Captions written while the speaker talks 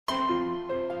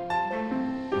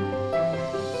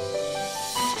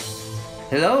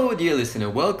Hello, dear listener.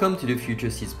 Welcome to the Future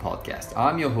Seeds podcast.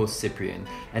 I'm your host, Cyprian,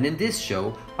 and in this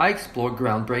show, I explore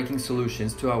groundbreaking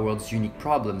solutions to our world's unique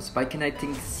problems by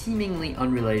connecting seemingly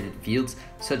unrelated fields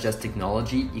such as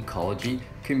technology, ecology,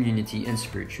 community, and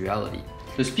spirituality.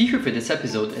 The speaker for this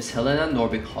episode is Helena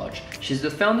Norberg-Hodge. She's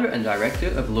the founder and director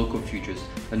of Local Futures,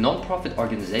 a non-profit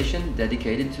organization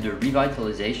dedicated to the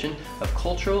revitalization of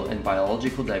cultural and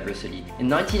biological diversity. In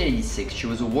 1986, she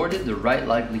was awarded the Right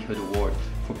Livelihood Award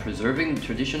for preserving the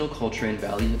traditional culture and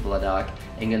values of Ladakh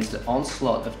against the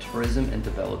onslaught of tourism and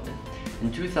development.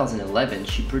 In 2011,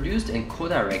 she produced and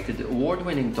co-directed the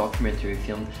award-winning documentary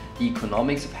film The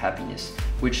Economics of Happiness,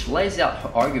 which lays out her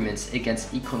arguments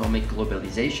against economic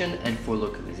globalization and for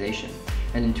localization.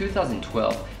 And in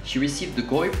 2012, she received the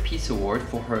Goya Peace Award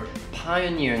for her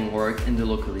pioneering work in the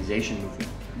localization movement.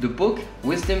 The book,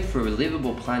 Wisdom for a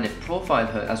Livable Planet, profiled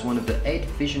her as one of the 8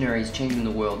 visionaries changing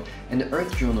the world, and the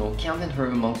Earth Journal counted her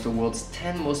amongst the world's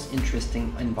 10 most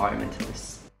interesting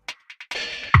environmentalists.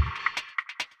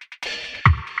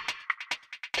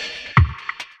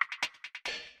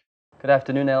 Good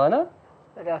afternoon, Helena.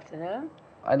 Good afternoon.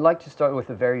 I'd like to start with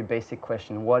a very basic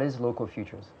question. What is Local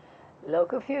Futures?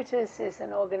 Local Futures is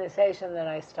an organization that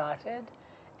I started,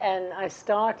 and I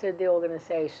started the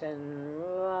organization,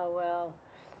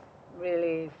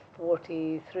 really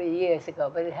 43 years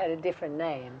ago, but it had a different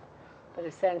name. But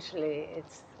essentially,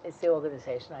 it's the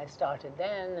organization I started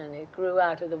then, and it grew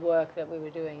out of the work that we were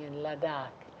doing in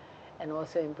Ladakh and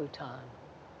also in Bhutan.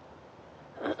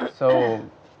 So,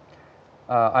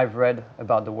 I've read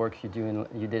about the work you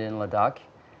did in Ladakh,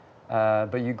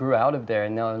 but you grew out of there,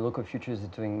 and now Local Futures is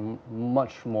doing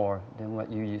much more than what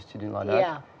you used to do in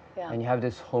Ladakh. Yeah. And you have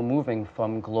this whole moving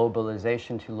from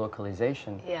globalization to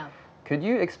localization. Yeah. Could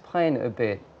you explain a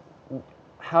bit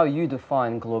how you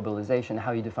define globalization,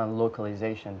 how you define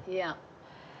localization? Yeah.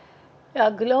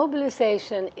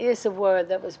 Globalization is a word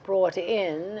that was brought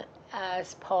in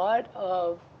as part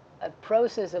of a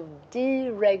process of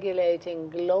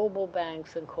deregulating global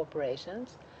banks and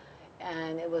corporations.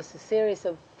 And it was a series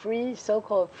of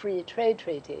so-called free trade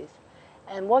treaties.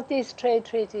 And what these trade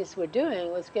treaties were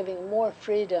doing was giving more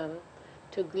freedom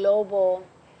to global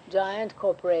giant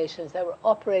corporations that were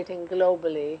operating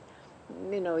globally,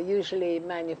 usually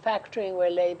manufacturing where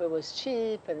labor was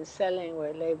cheap and selling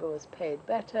where labor was paid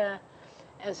better.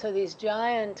 And so these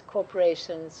giant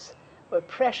corporations were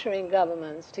pressuring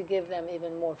governments to give them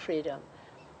even more freedom.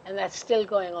 And that's still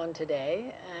going on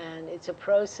today. And it's a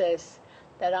process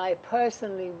that I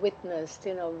personally witnessed,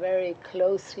 very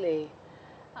closely,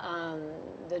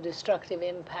 the destructive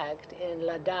impact in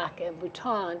Ladakh and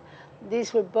Bhutan.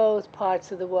 These were both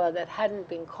parts of the world that hadn't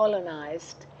been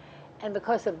colonized, and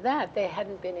because of that, they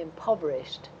hadn't been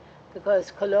impoverished, because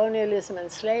colonialism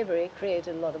and slavery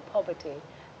created a lot of poverty,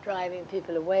 driving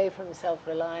people away from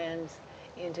self-reliance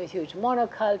into huge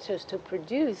monocultures to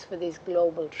produce for these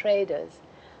global traders.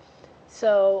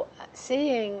 So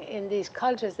seeing in these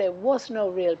cultures there was no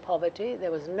real poverty,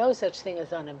 there was no such thing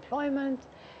as unemployment,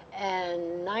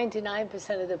 and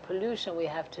 99% of the pollution we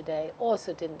have today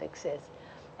also didn't exist.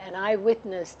 And I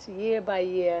witnessed year by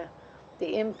year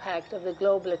the impact of the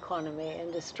global economy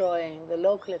in destroying the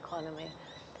local economy.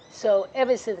 So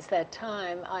ever since that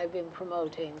time, I've been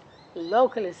promoting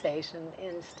localization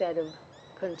instead of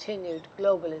continued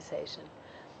globalization.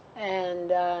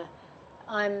 And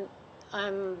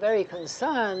I'm very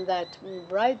concerned that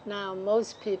right now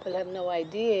most people have no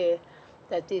idea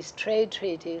that these trade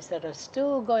treaties that are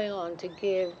still going on to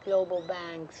give global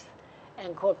banks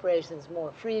and corporations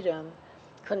more freedom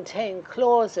contain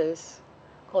clauses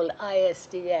called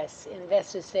ISDS,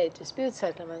 Investor-State Dispute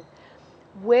Settlement,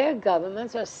 where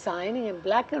governments are signing in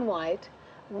black and white,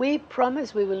 we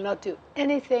promise we will not do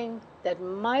anything that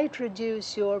might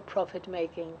reduce your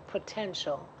profit-making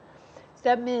potential. So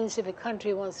that means if a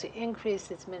country wants to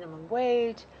increase its minimum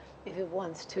wage, if it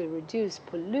wants to reduce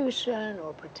pollution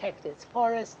or protect its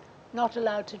forests, not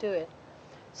allowed to do it.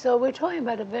 So we're talking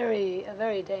about a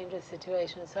very dangerous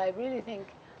situation. So I really think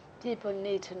people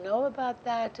need to know about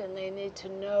that, and they need to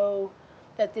know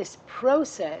that this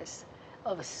process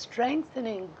of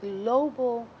strengthening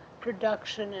global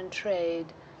production and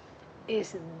trade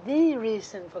is the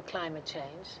reason for climate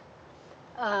change.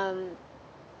 And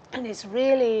it's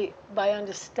really by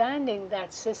understanding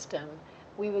that system,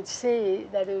 we would see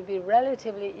that it would be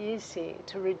relatively easy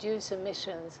to reduce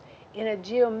emissions in a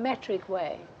geometric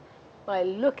way by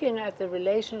looking at the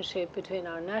relationship between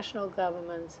our national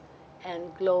governments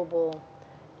and global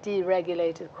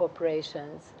deregulated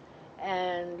corporations,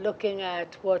 and looking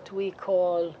at what we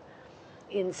call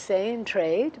insane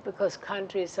trade, because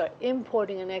countries are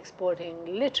importing and exporting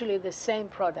literally the same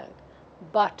product,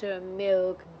 butter,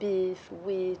 milk, beef,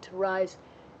 wheat, rice,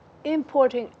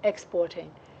 importing,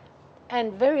 exporting.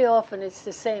 And very often it's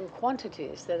the same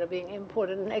quantities that are being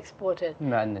imported and exported.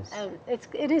 Madness. And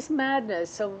it is madness.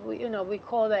 So we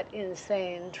call that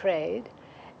insane trade.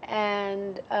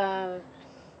 And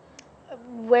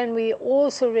when we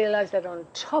also realize that on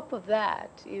top of that,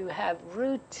 you have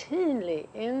routinely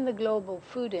in the global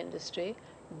food industry,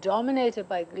 dominated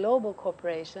by global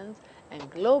corporations and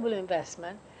global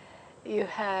investment, you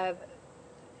have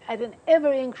at an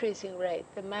ever increasing rate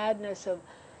the madness of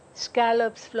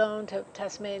scallops flown to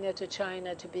Tasmania to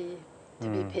China to be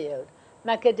peeled,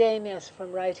 macadamias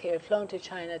from right here flown to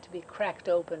China to be cracked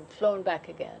open, flown back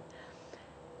again,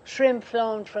 shrimp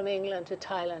flown from England to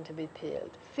Thailand to be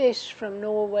peeled, fish from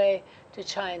Norway to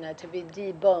China to be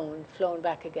deboned, flown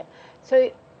back again.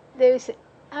 So there's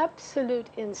absolute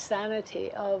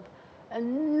insanity of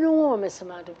enormous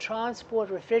amount of transport,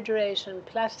 refrigeration,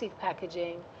 plastic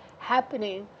packaging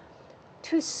happening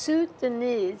to suit the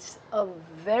needs of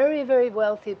very, very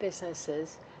wealthy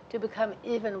businesses to become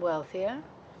even wealthier.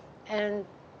 And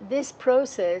this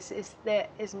process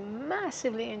is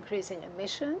massively increasing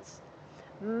emissions,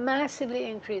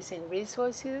 massively increasing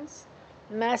resource use,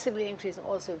 massively increasing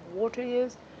also water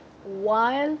use,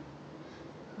 while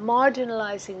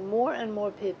marginalizing more and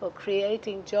more people,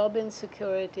 creating job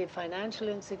insecurity, financial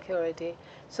insecurity.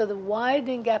 So the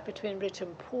widening gap between rich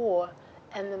and poor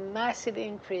and the massive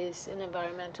increase in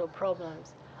environmental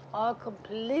problems are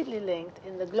completely linked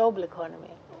in the global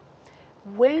economy.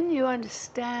 When you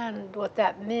understand what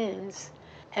that means,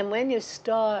 and when you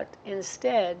start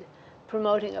instead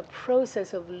promoting a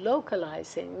process of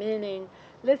localizing, meaning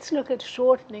let's look at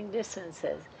shortening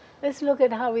distances, let's look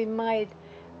at how we might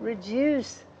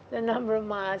reduce the number of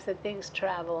miles that things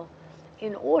travel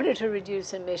in order to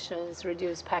reduce emissions,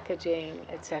 reduce packaging,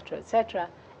 etc.,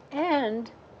 and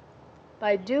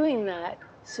by doing that,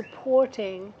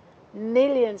 supporting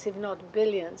millions, if not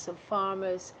billions, of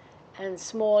farmers and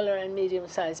smaller and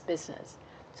medium-sized business.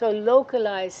 So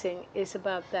localizing is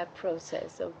about that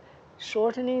process of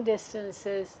shortening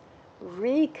distances,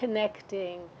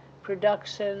 reconnecting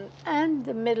production and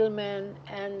the middlemen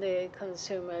and the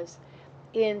consumers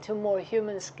into more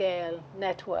human-scale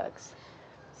networks.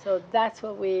 So that's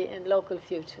what we in Local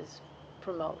Futures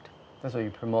promote. That's what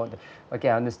you promote. Okay,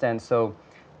 I understand. So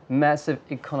massive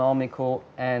economical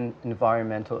and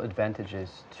environmental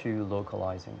advantages to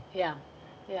localizing. Yeah,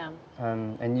 yeah.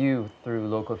 And you, through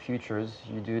Local Futures,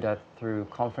 you do that through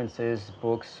conferences,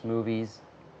 books, movies.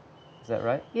 Is that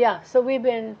right? Yeah. So we've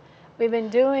been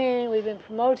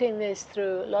promoting this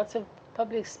through lots of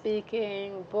public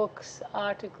speaking, books,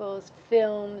 articles,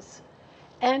 films,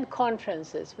 and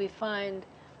conferences. We find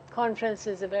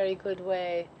conferences a very good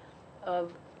way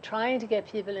of trying to get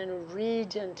people in a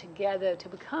region together to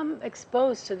become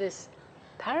exposed to this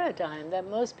paradigm that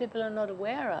most people are not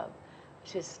aware of,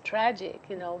 which is tragic,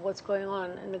 what's going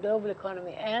on in the global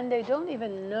economy. And they don't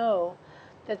even know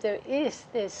that there is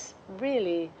this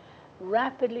really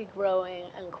rapidly growing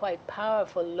and quite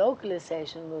powerful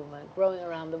localization movement growing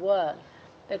around the world.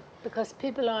 But because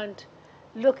people aren't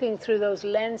looking through those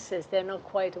lenses, they're not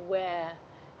quite aware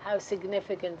how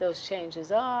significant those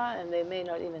changes are, and they may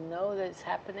not even know that it's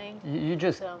happening. You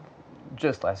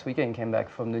just last weekend came back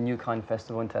from the New Kind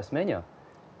Festival in Tasmania.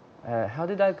 How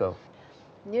did that go?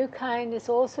 New Kind is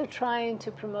also trying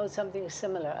to promote something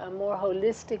similar, a more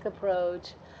holistic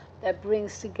approach that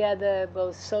brings together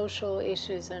both social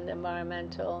issues and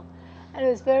environmental. And it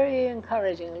was very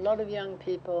encouraging. A lot of young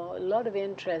people, a lot of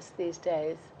interest these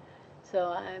days. So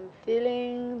I'm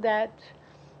feeling that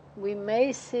we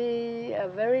may see a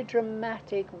very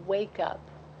dramatic wake-up,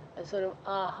 a sort of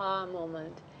aha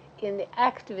moment in the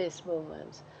activist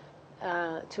movements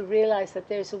to realize that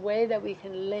there's a way that we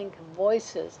can link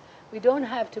voices. We don't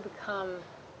have to become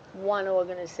one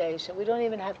organization. We don't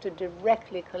even have to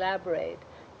directly collaborate.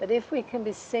 But if we can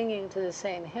be singing to the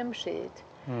same hymn sheet,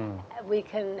 we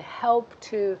can help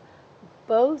to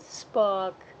both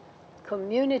spark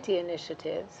community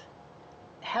initiatives,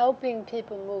 helping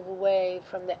people move away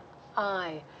from the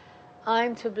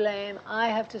I'm to blame, I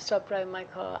have to stop driving my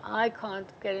car, I can't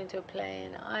get into a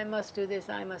plane, I must do this,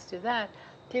 I must do that.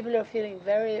 People are feeling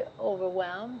very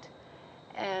overwhelmed,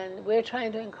 and we're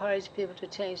trying to encourage people to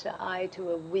change the I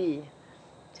to a we,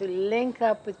 to link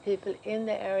up with people in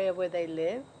the area where they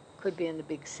live. Could be in the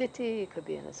big city, it could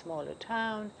be in a smaller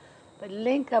town, but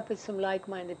link up with some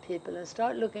like-minded people and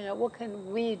start looking at what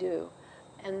can we do.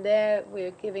 And there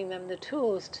we're giving them the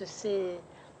tools to see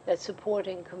that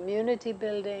supporting community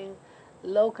building,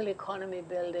 local economy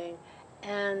building,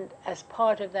 and as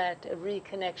part of that, a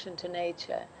reconnection to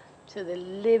nature, to the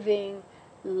living,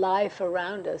 life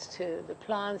around us too, the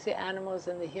plants, the animals,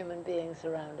 and the human beings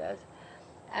around us.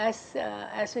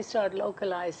 As we start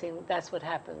localizing, that's what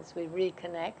happens. We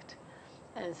reconnect,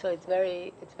 and so it's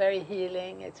very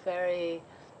healing. It's very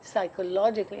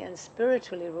psychologically and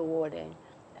spiritually rewarding,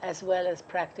 as well as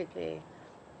practically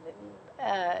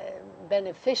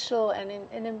beneficial, and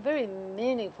in a very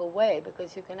meaningful way,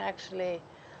 because you can actually,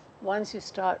 once you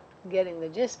start getting the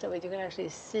gist of it, you can actually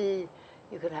see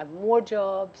you can have more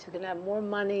jobs, you can have more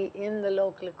money in the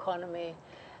local economy,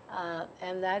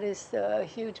 and that is a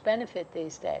huge benefit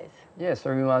these days. Yeah,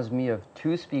 so it reminds me of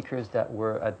two speakers that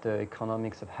were at the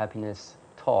Economics of Happiness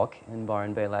talk in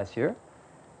Byron Bay last year.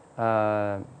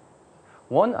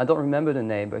 One, I don't remember the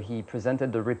name, but he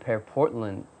presented the Repair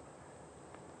Portland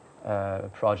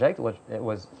project, which it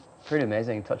was pretty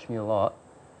amazing. It touched me a lot,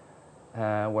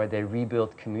 where they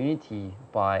rebuilt community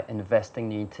by investing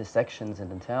the intersections in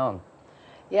the town.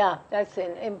 Yeah, that's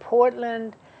in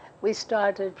Portland. We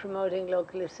started promoting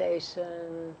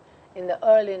localization in the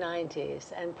early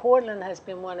 90s, and Portland has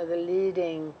been one of the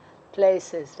leading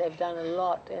places. They've done a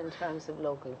lot in terms of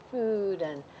local food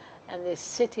and this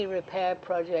city repair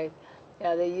project.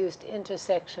 They used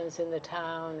intersections in the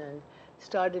town and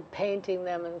started painting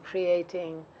them and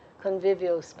creating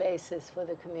convivial spaces for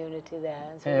the community there.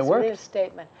 And so And it it's worked? a real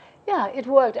statement. Yeah, it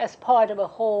worked as part of a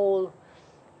whole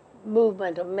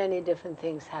movement of many different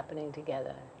things happening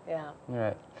together. Yeah.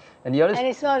 Right. And the other... And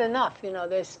it's not enough,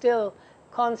 there's still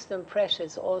constant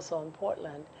pressures also in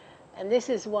Portland. And this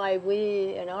is why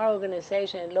we, in our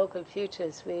organization, in Local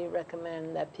Futures, we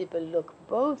recommend that people look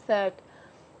both at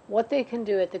what they can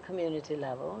do at the community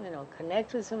level,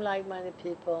 connect with some like-minded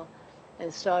people,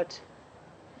 and start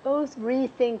both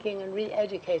rethinking and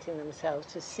re-educating themselves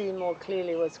to see more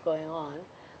clearly what's going on,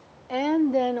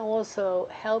 and then also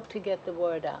help to get the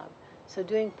word out. So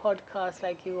doing podcasts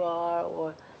like you are,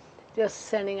 or just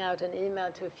sending out an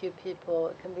email to a few people,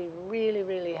 it can be really,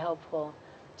 really helpful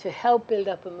to help build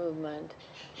up a movement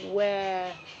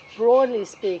where, broadly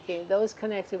speaking, those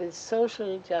connected with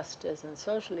social justice and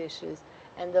social issues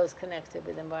and those connected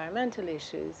with environmental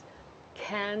issues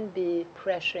can be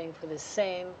pressuring for the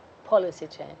same policy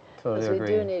change. Totally because we agree.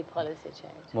 do need policy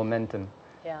change. Momentum.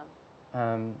 Yeah.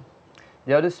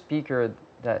 The other speaker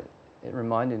that it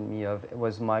reminded me of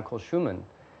was Michael Schumann,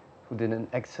 who did an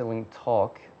excellent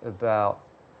talk about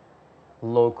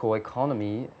local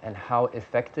economy and how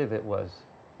effective it was,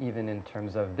 even in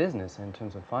terms of business and in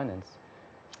terms of finance.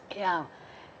 Yeah.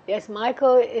 Yes,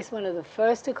 Michael is one of the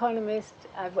first economists.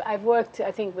 I've worked,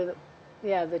 I think, with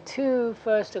the two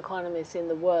first economists in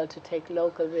the world to take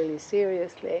local really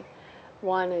seriously.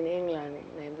 One in England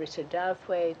named Richard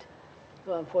Douthwaite,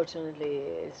 who unfortunately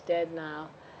is dead now,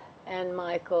 and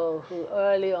Michael, who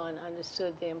early on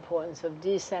understood the importance of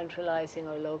decentralizing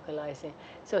or localizing.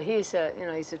 So he's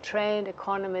a trained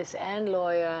economist and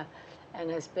lawyer, and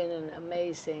has been an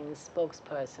amazing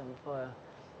spokesperson for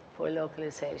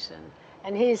localization.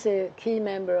 And he's a key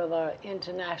member of our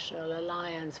international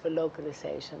alliance for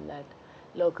localization that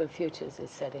Local Futures is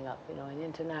setting up, an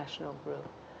international group.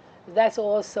 That's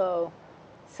also,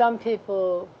 some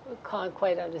people can't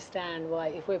quite understand why,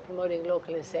 if we're promoting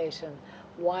localization,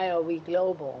 why are we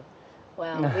global?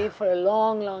 Well, we for a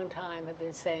long, long time have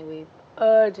been saying we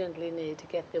urgently need to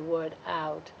get the word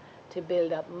out to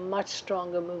build up much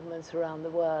stronger movements around the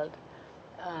world.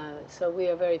 So we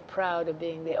are very proud of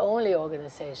being the only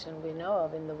organization we know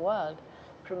of in the world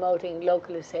promoting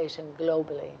localization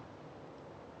globally.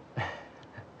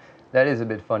 That is a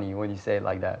bit funny when you say it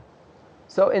like that.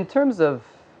 So in terms of,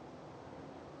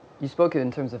 you spoke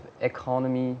in terms of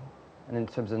economy and in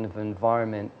terms of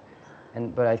environment,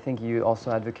 but I think you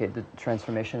also advocate the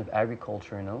transformation of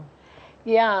agriculture, no?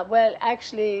 Yeah, well,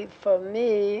 actually, for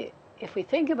me, if we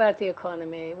think about the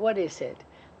economy, what is it?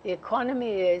 The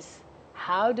economy is,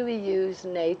 how do we use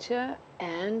nature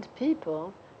and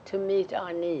people to meet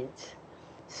our needs?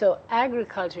 So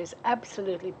agriculture is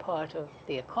absolutely part of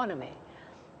the economy,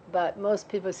 but most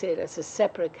people see it as a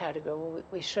separate category. Well,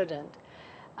 we shouldn't.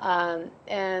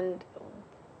 And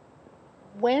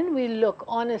when we look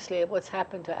honestly at what's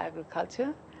happened to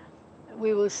agriculture,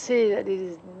 we will see that it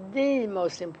is the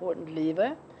most important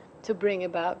lever to bring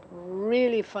about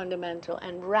really fundamental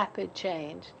and rapid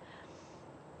change.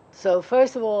 So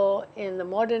first of all, in the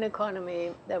modern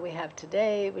economy that we have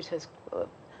today, which has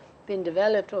been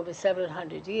developed over several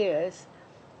hundred years,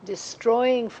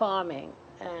 destroying farming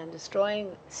and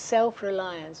destroying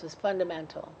self-reliance was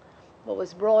fundamental. What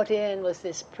was brought in was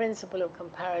this principle of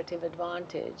comparative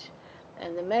advantage.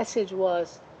 And the message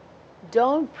was,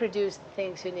 don't produce the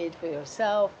things you need for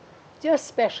yourself, just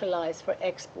specialize for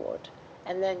export,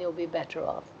 and then you'll be better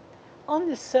off. on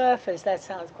the surface, that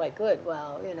sounds quite good.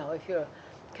 Well, if you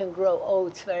can grow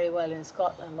oats very well in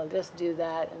Scotland, well, just do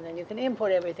that, and then you can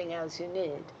import everything else you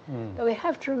need. But we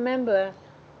have to remember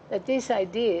that these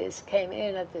ideas came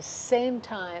in at the same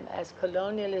time as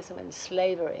colonialism and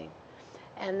slavery,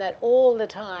 and that all the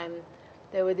time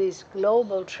there were these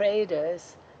global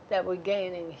traders that were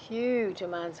gaining huge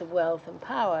amounts of wealth and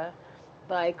power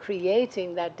by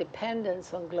creating that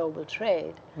dependence on global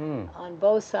trade on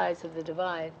both sides of the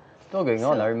divide. Still going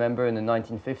on. I remember in the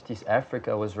 1950s,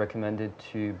 Africa was recommended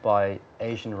to buy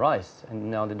Asian rice, and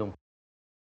now they don't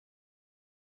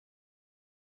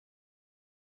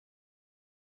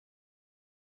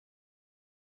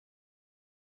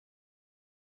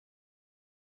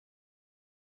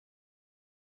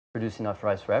produce enough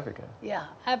rice for Africa. Yeah,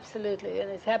 absolutely, and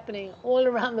it's happening all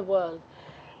around the world.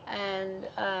 And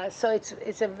so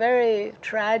it's a very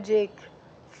tragic,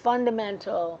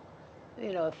 fundamental,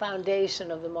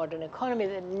 foundation of the modern economy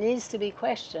that needs to be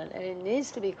questioned, and it needs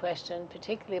to be questioned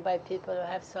particularly by people who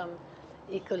have some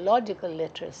ecological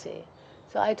literacy.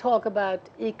 So I talk about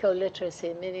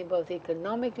eco-literacy, meaning both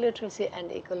economic literacy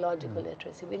and ecological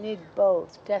literacy. We need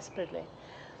both desperately.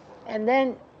 And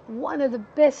then one of the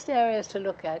best areas to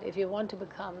look at if you want to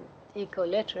become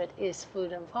eco-literate is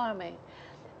food and farming,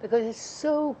 because it's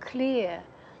so clear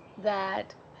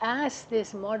that as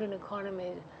this modern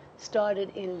economy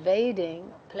started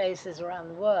invading places around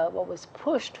the world, what was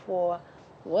pushed for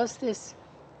was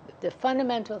the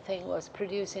fundamental thing was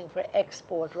producing for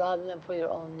export rather than for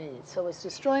your own needs. So it's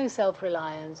destroying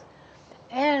self-reliance,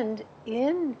 and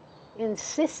in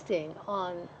insisting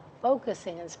on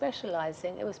focusing and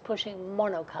specializing, it was pushing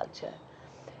monoculture.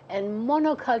 And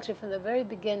monoculture from the very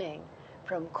beginning,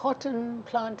 from cotton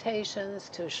plantations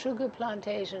to sugar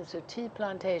plantations to tea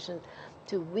plantations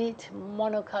to wheat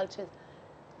monocultures,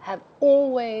 have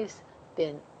always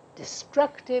been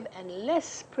destructive and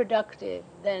less productive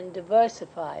than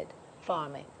diversified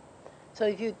farming. So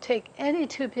if you take any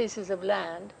two pieces of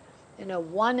land,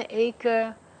 1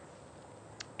 acre,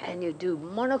 and you do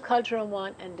monoculture on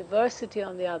one and diversity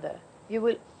on the other, you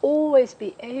will always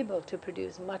be able to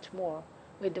produce much more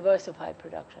with diversified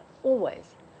production,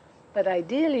 always. But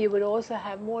ideally, you would also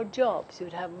have more jobs. You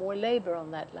would have more labor on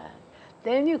that land.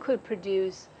 Then you could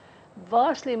produce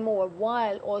vastly more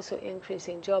while also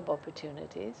increasing job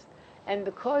opportunities. And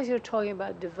because you're talking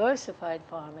about diversified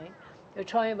farming, you're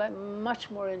talking about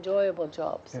much more enjoyable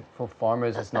jobs. For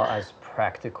farmers, it's not as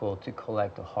practical to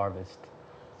collect a harvest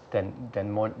than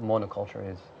monoculture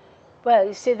is. Well,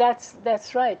 you see,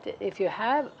 that's right. If you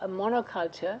have a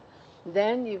monoculture,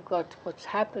 then you've got what's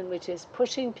happened, which is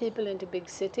pushing people into big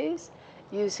cities,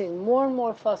 using more and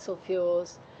more fossil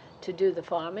fuels to do the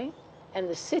farming. And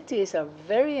the cities are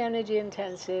very energy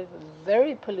intensive,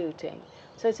 very polluting.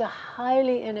 So it's a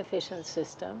highly inefficient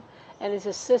system, and it's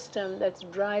a system that's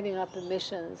driving up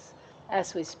emissions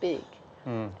as we speak.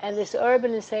 And this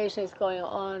urbanization is going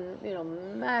on,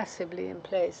 massively in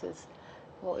places,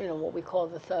 what we call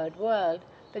the third world,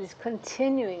 but it's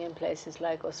continuing in places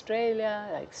like Australia,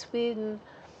 like Sweden.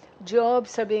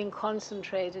 Jobs are being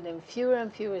concentrated in fewer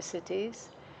and fewer cities,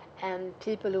 and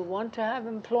people who want to have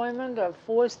employment are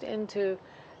forced into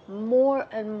more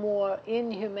and more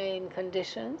inhumane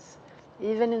conditions.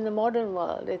 Even in the modern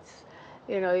world,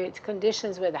 it's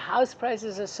conditions where the house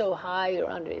prices are so high, you're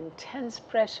under intense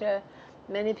pressure.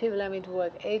 Many people having to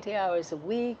work 80 hours a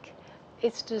week.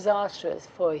 It's disastrous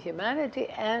for humanity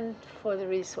and for the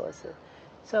resources.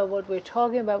 So what we're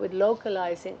talking about with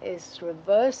localizing is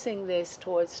reversing this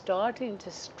towards starting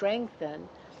to strengthen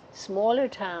smaller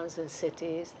towns and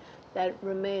cities that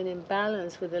remain in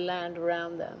balance with the land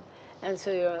around them. And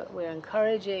so we're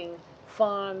encouraging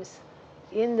farms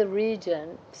in the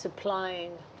region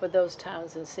supplying for those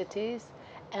towns and cities,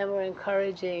 and we're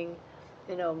encouraging,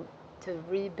 to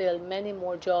rebuild many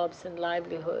more jobs and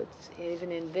livelihoods,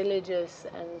 even in villages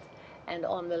and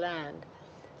on the land.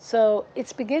 So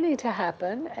it's beginning to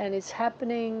happen, and it's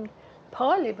happening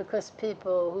partly because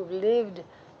people who've lived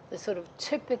the sort of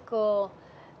typical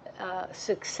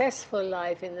successful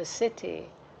life in the city,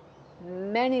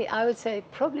 many, I would say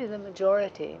probably the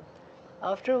majority,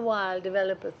 after a while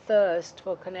develop a thirst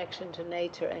for connection to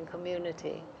nature and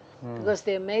community. Because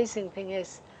the amazing thing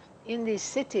is, in these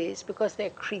cities, because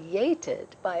they're created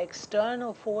by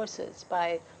external forces,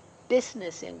 by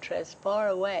business interests far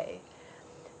away,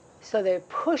 so they're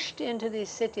pushed into these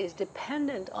cities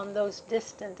dependent on those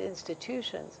distant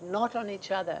institutions, not on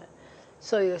each other.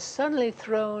 So you're suddenly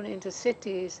thrown into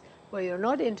cities where you're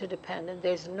not interdependent,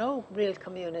 there's no real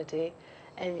community,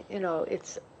 and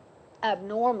it's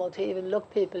abnormal to even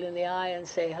look people in the eye and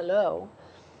say hello.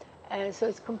 And so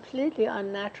it's completely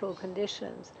unnatural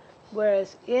conditions.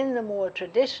 Whereas in the more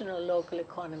traditional local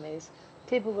economies,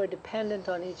 people were dependent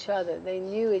on each other. They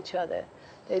knew each other.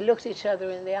 They looked each other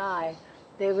in the eye.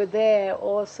 They were there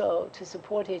also to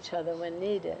support each other when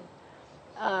needed.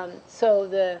 So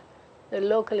the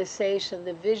localization,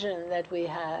 the vision that we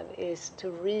have is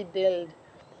to rebuild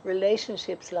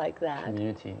relationships like that.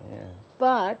 Community, yeah.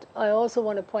 But I also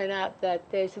want to point out that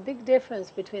there's a big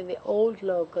difference between the old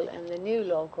local and the new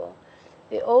local.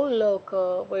 The old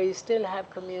local, where you still have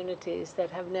communities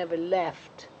that have never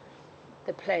left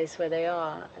the place where they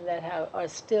are, and that are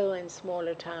still in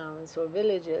smaller towns or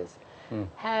villages,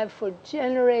 have for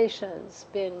generations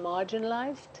been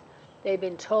marginalized. They've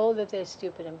been told that they're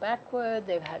stupid and backward.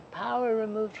 They've had power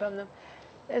removed from them.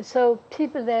 And so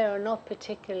people there are not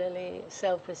particularly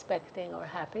self-respecting or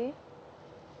happy.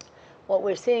 What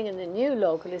we're seeing in the new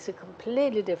local is a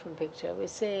completely different picture. We're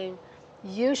seeing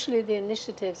usually the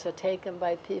initiatives are taken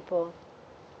by people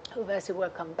who, as it were,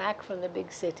 come back from the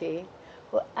big city,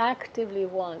 who actively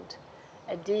want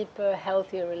a deeper,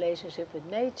 healthier relationship with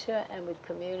nature and with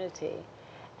community.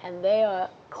 And they are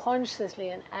consciously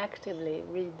and actively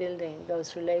rebuilding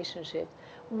those relationships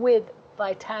with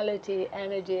vitality,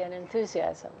 energy, and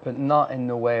enthusiasm. But not in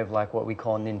the way of like what we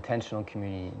call an intentional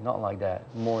community, not like that,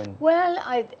 more in... Well,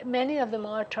 many of them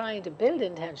are trying to build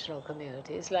intentional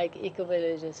communities, like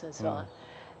eco-villages and so on.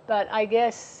 But I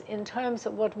guess in terms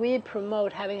of what we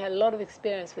promote, having had a lot of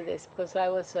experience with this, because I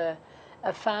was a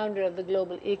founder of the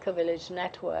Global Eco-Village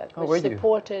Network, which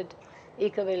supported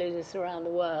eco-villages around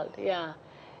the world, yeah.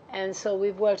 And so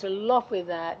we've worked a lot with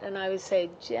that, and I would say,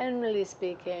 generally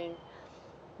speaking,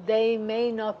 they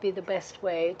may not be the best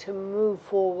way to move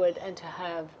forward and to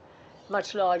have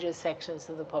much larger sections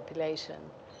of the population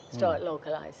start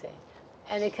localizing.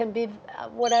 And it can be,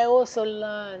 what I also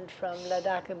learned from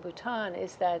Ladakh and Bhutan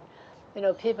is that,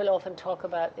 people often talk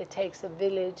about it takes a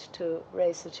village to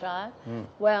raise a child.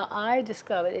 Well, I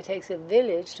discovered it takes a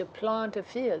village to plant a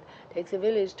field. It takes a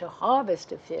village to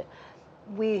harvest a field.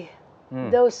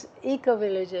 Those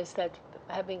eco-villages that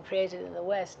have been created in the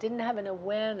West didn't have an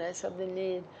awareness of the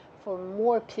need for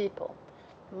more people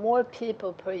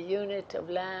per unit of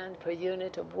land, per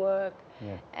unit of work.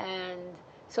 And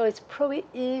so it's probably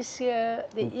easier,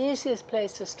 the easiest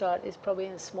place to start is probably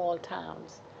in small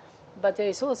towns. But there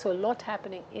is also a lot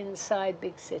happening inside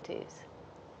big cities.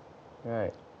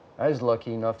 Right. I was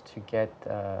lucky enough to get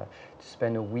to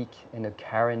spend a week in a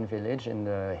Karen village in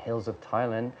the hills of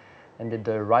Thailand, and did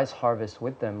the rice harvest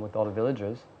with them, with all the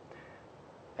villagers.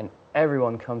 And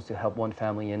everyone comes to help one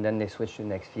family, and then they switch to the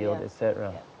next field,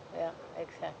 etc. Yeah,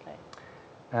 exactly.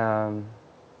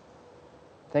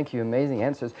 Thank you, amazing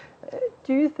answers.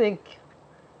 Do you think,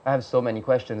 I have so many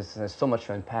questions, and there's so much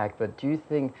to unpack, but do you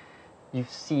think you've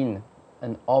seen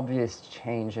an obvious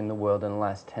change in the world in the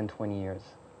last 10, 20 years?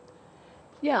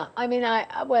 Yeah, I mean,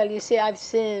 you see, I've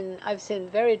seen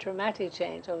very dramatic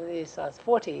change over these last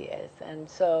 40 years. And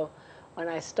so when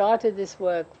I started this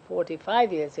work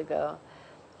 45 years ago,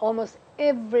 almost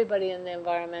everybody in the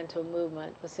environmental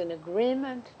movement was in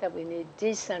agreement that we need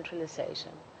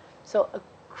decentralization. So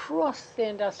across the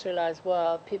industrialized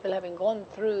world, people having gone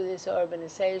through this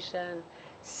urbanization,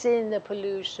 seen the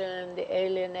pollution, the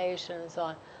alienation and so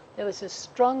on, there was a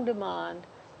strong demand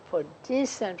for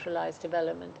decentralized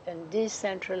development and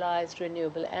decentralized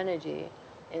renewable energy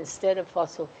instead of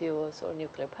fossil fuels or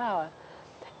nuclear power.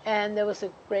 And there was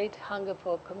a great hunger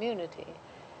for community.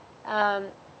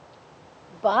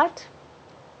 But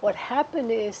what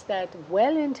happened is that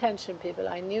well-intentioned people,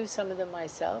 I knew some of them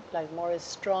myself, like Maurice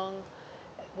Strong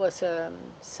was a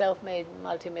self-made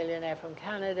multimillionaire from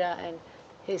Canada, and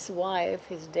his wife,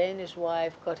 his Danish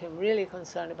wife, got him really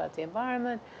concerned about the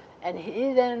environment, and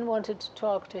he then wanted to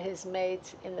talk to his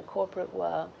mates in the corporate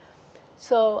world.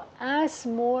 So as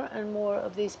more and more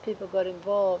of these people got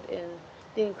involved in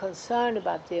being concerned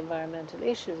about the environmental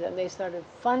issues, and they started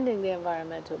funding the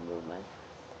environmental movement,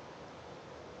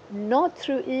 not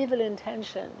through evil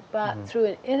intention, but through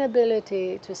an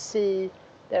inability to see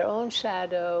their own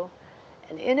shadow,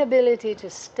 an inability to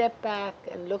step back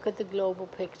and look at the global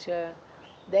picture,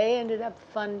 they ended up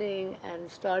funding and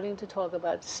starting to talk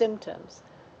about symptoms.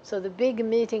 So the big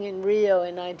meeting in Rio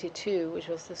in '92, which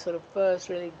was the sort of first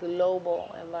really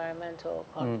global environmental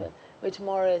conference, which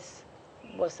Maurice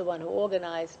was the one who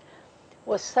organized,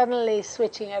 was suddenly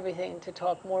switching everything to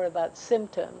talk more about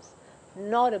symptoms,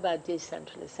 not about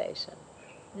decentralization.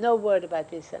 No word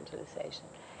about decentralization.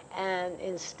 And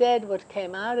instead what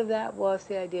came out of that was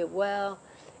the idea, well,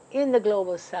 in the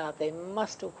global south, they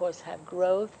must of course have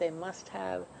growth, they must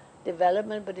have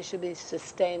development, but it should be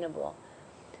sustainable.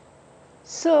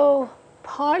 So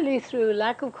partly through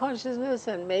lack of consciousness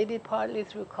and maybe partly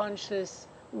through conscious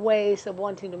ways of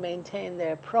wanting to maintain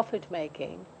their profit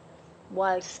making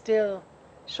while still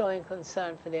showing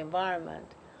concern for the environment.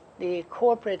 The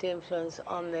corporate influence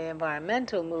on the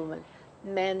environmental movement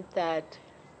meant that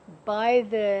by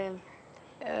the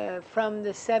from the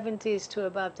 70s to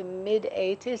about the mid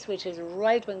 80s, which is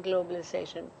right when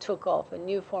globalization took off, a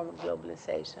new form of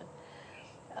globalization,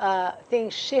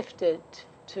 things shifted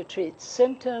to treat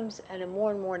symptoms and a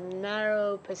more and more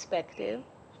narrow perspective,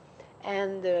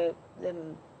 and the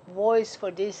voice for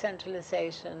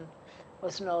decentralization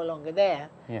was no longer there.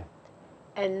 Yeah.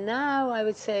 And now I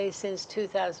would say since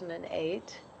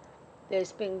 2008,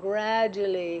 there's been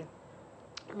gradually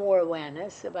more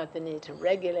awareness about the need to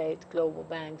regulate global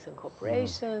banks and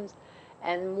corporations,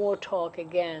 and more talk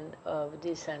again of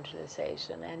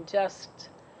decentralization. And just,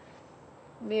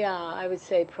 I would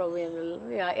say probably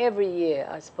every year,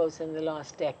 I suppose, in the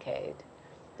last decade,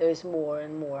 there's more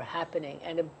and more happening.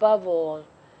 And above all,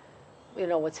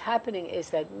 what's happening is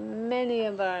that many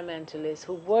environmentalists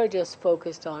who were just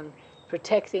focused on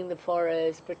protecting the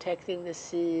forests, protecting the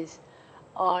seas,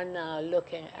 are now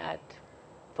looking at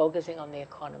focusing on the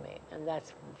economy, and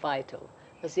that's vital,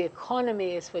 because the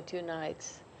economy is what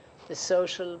unites the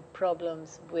social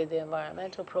problems with the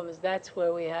environmental problems. That's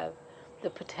where we have the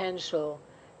potential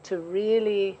to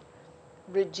really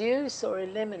reduce or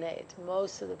eliminate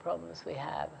most of the problems we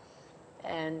have.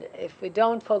 And if we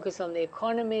don't focus on the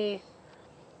economy,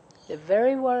 the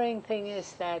very worrying thing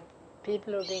is that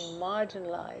people who are being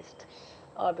marginalized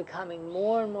are becoming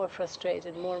more and more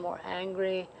frustrated, more and more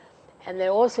angry, and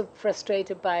they're also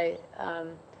frustrated by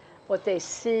what they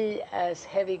see as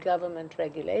heavy government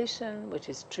regulation, which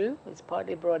is true. It's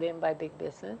partly brought in by big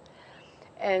business.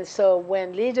 And so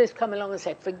when leaders come along and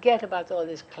say, forget about all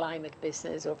this climate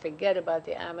business, or forget about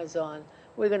the Amazon,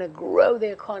 we're going to grow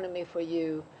the economy for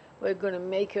you, we're going to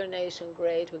make your nation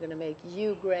great, we're going to make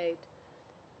you great,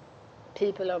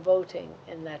 people are voting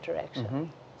in that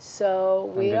direction.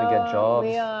 So we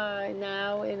are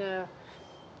now in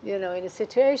a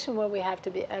situation where we have to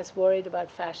be as worried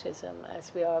about fascism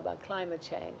as we are about climate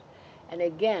change. And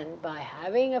again, by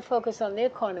having a focus on the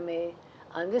economy,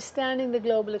 understanding the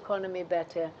global economy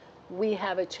better, we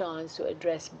have a chance to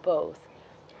address both.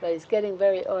 But it's getting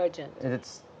very urgent.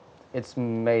 It's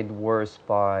made worse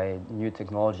by new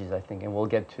technologies, I think, and we'll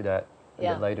get to that a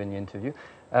bit later in the interview.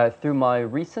 Through my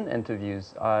recent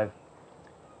interviews,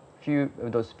 few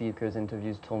of those speakers'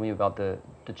 interviews told me about the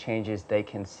changes they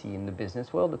can see in the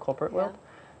business world, the corporate world.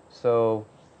 So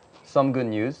some good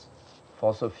news: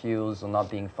 fossil fuels are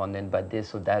not being funded by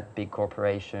this or that big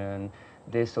corporation,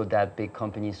 this or that big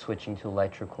company switching to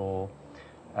electrical.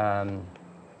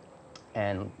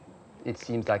 And it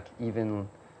seems like even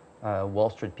Wall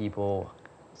Street people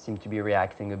seem to be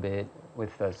reacting a bit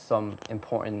with some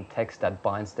important text that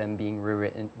binds them being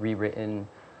rewritten.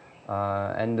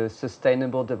 And the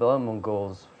Sustainable Development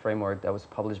Goals framework that was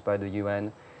published by the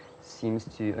UN seems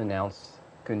to announce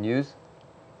good news.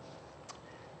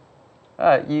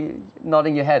 You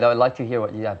nodding your head. I would like to hear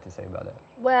what you have to say about that.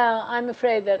 Well, I'm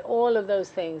afraid that all of those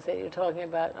things that you're talking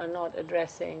about are not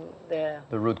addressing the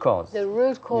root cause. The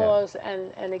root cause,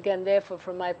 and again, therefore,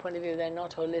 from my point of view, they're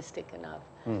not holistic enough.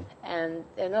 And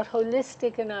they're not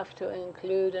holistic enough to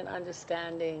include an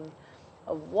understanding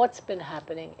of what's been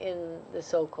happening in the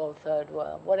so-called third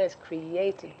world, what has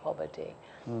created poverty.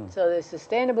 So the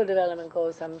Sustainable Development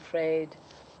Goals, I'm afraid,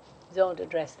 don't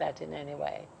address that in any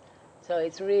way. So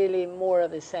it's really more of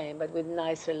the same, but with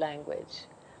nicer language.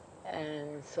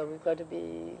 And so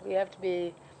we have to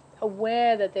be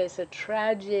aware that there's a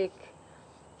tragic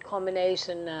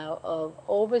combination now of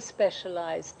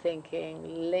over-specialized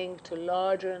thinking linked to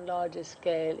larger and larger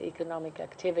scale economic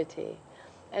activity.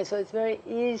 And so it's very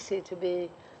easy to be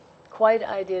quite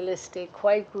idealistic,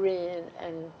 quite green,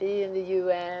 and be in the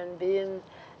UN, be in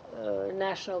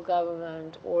national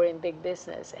government or in big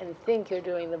business and think you're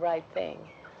doing the right thing.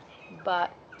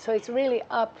 But so it's really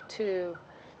up to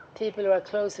people who are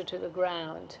closer to the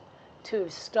ground to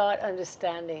start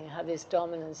understanding how this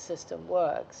dominant system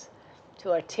works,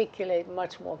 to articulate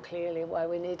much more clearly why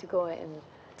we need to go in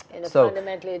a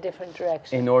fundamentally different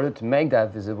direction. In order to make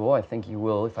that visible, I think you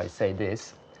will if I say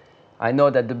this. I know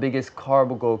that the biggest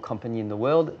cargo company in the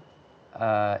world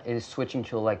is switching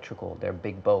to electrical, their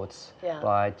big boats,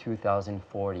 by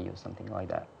 2040 or something like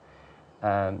that.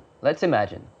 Let's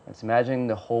imagine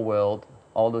the whole world,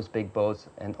 all those big boats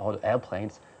and all the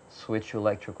airplanes switch to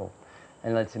electrical.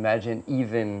 And let's imagine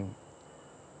even,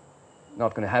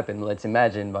 not going to happen, but let's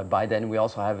imagine by then we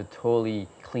also have a totally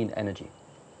clean energy.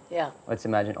 Let's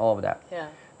imagine all of that.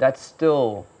 That's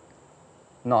still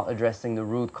not addressing the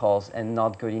root cause and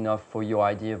not good enough for your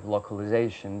idea of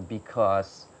localization,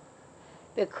 because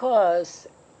because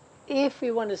if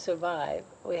we want to survive,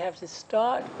 we have to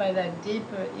start by that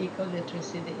deeper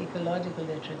eco-literacy, the ecological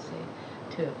literacy,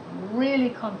 to really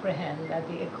comprehend that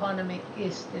the economy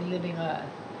is the living earth,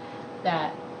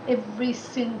 that every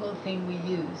single thing we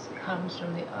use comes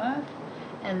from the earth,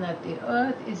 and that the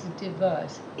earth is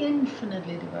diverse,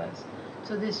 infinitely diverse.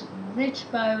 So this rich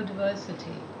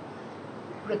biodiversity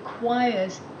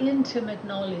requires intimate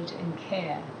knowledge and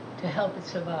care to help it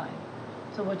survive.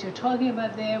 So what you're talking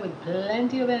about there, with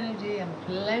plenty of energy and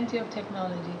plenty of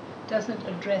technology, doesn't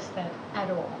address that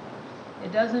at all.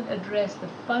 It doesn't address the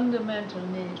fundamental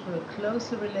need for a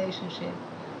closer relationship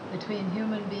between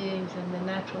human beings and the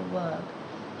natural world,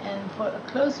 and for a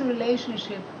closer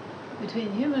relationship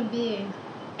between human beings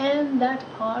and that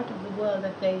part of the world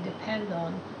that they depend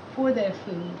on for their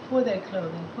food, for their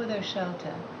clothing, for their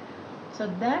shelter. So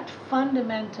that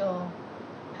fundamental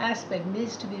aspect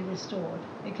needs to be restored.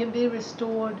 It can be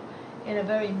restored in a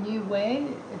very new way.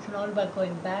 It's not about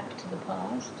going back to the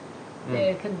past.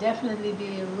 There can definitely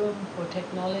be a room for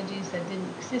technologies that didn't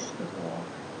exist before,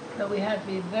 but we have to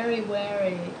be very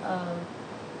wary of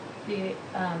the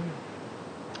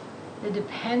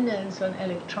dependence on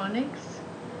electronics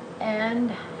and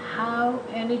how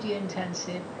energy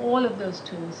intensive all of those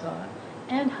tools are,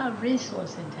 and how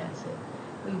resource intensive.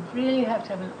 We really have to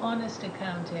have an honest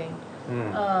accounting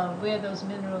of where those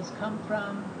minerals come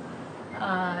from,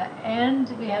 and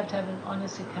we have to have an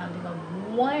honest accounting of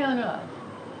why on earth,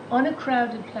 on a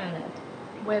crowded planet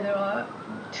where there are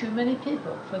too many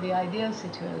people for the ideal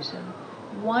situation,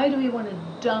 why do we want to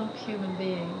dump human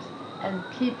beings and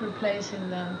keep replacing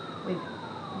them with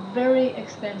very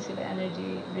expensive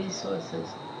energy, resources,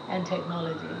 and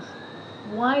technologies?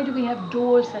 Why do we have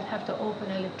doors that have to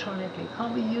open electronically?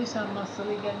 Can't we use our muscle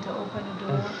again to open a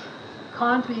door?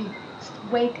 Can't we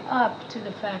wake up to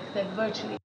the fact that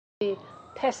virtually every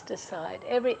pesticide,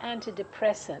 every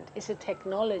antidepressant is a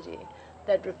technology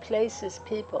that replaces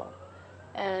people?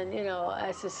 And, you know,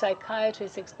 as a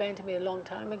psychiatrist explained to me a long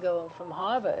time ago from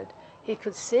Harvard, he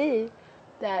could see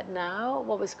that now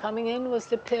what was coming in was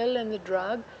the pill and the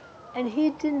drug, and he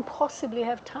didn't possibly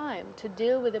have time to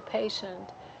deal with a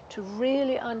patient to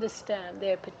really understand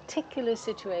their particular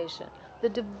situation. The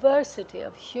diversity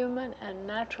of human and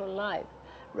natural life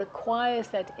requires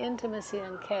that intimacy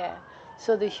and care.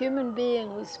 So the human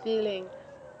being who's feeling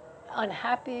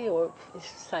unhappy or is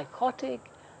psychotic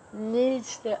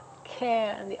needs the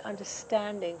care and the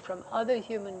understanding from other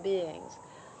human beings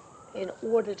in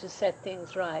order to set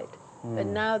things right. But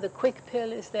now the quick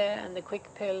pill is there, and the quick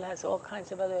pill has all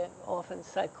kinds of other, often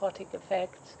psychotic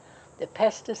effects. The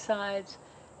pesticides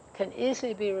can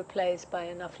easily be replaced by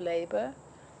enough labor.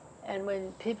 And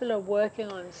when people are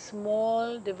working on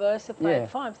small, diversified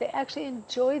farms, they actually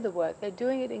enjoy the work. They're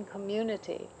doing it in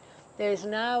community. There's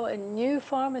now a new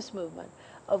farmers movement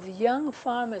of young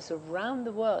farmers around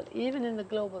the world, even in the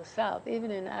global south,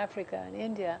 even in Africa and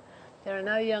India. There are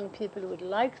now young people who would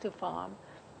like to farm,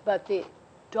 but the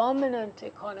dominant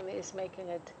economy is making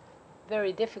it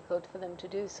very difficult for them to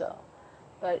do so.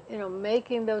 But, you know,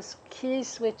 making those key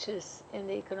switches in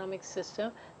the economic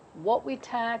system, what we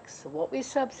tax, what we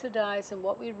subsidize, and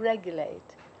what we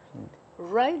regulate.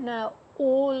 Right now,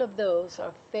 all of those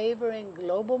are favoring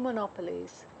global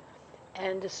monopolies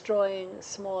and destroying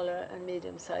smaller and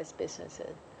medium-sized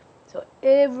businesses. So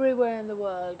everywhere in the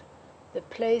world, the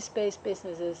place-based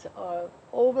businesses are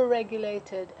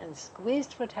over-regulated and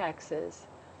squeezed for taxes.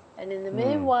 And in the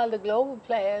meanwhile, the global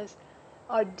players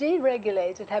are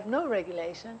deregulated, have no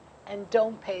regulation, and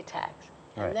don't pay tax.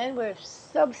 And then we're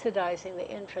subsidizing the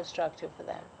infrastructure for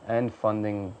them. And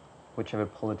funding whichever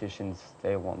politicians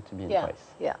they want to be in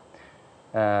place.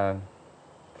 Yeah.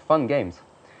 Fun games.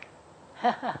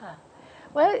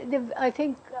 Well, I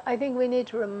think we need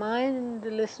to remind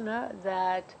the listener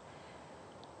that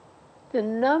the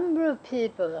number of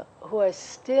people who are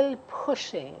still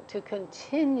pushing to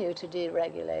continue to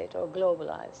deregulate or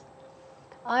globalize,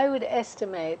 I would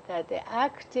estimate that the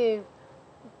active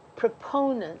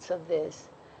proponents of this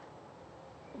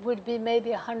would be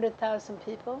maybe 100,000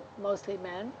 people, mostly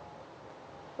men.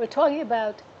 We're talking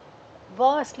about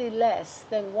vastly less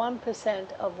than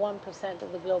 1% of 1%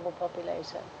 of the global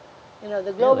population. You know,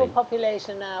 the global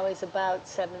population now is about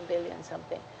 7 billion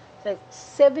something. So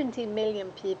 70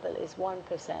 million people is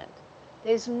 1%.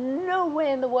 There's no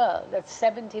way in the world that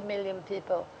 70 million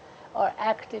people are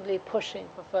actively pushing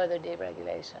for further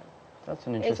deregulation. That's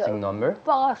an interesting number.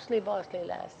 Vastly, vastly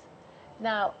less.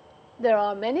 Now, there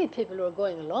are many people who are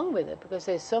going along with it because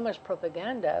there's so much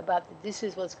propaganda about this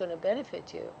is what's going to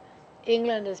benefit you.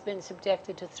 England has been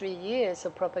subjected to 3 years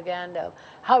of propaganda.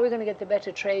 How are we going to get the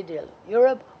better trade deal?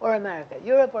 Europe or America?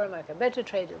 Europe or America? Better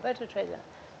trade deal, better trade deal.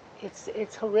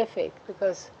 It's horrific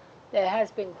because there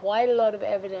has been quite a lot of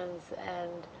evidence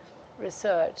and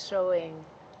research showing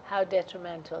how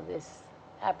detrimental this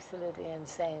absolutely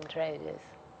insane trade is.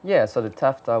 Yeah, so the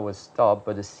TAFTA was stopped,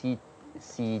 but the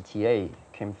CETA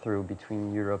came through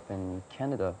between Europe and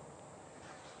Canada,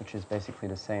 which is basically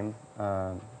the same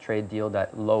trade deal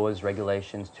that lowers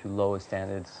regulations to lower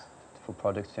standards for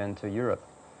products to enter Europe.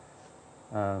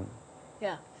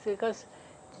 Yeah, because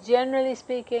generally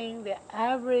speaking, the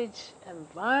average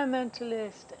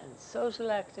environmentalist and social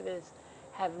activist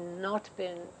have not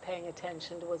been paying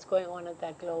attention to what's going on at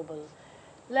that global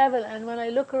level. And when I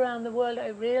look around the world, I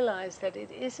realize that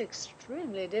it is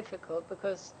extremely difficult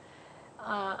because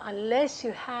unless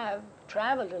you have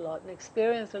traveled a lot and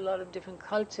experienced a lot of different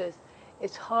cultures,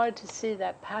 it's hard to see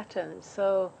that pattern.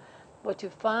 So what you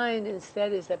find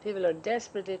instead is that people are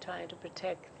desperately trying to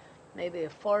protect maybe a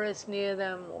forest near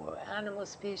them, or animal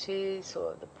species,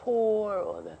 or the poor,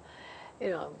 or the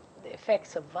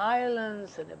effects of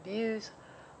violence and abuse.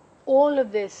 All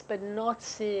of this, but not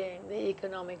seeing the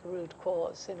economic root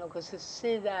cause, because to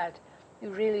see that, you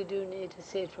really do need to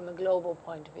see it from a global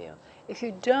point of view. If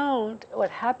you don't, what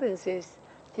happens is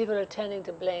people are tending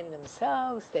to blame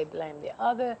themselves, they blame the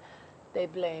other, they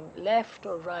blame left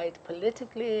or right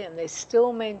politically, and they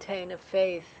still maintain a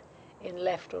faith in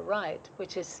left or right,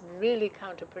 which is really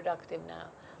counterproductive now.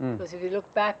 Because if you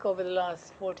look back over the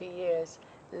last 40 years,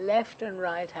 left and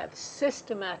right have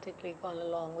systematically gone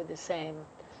along with the same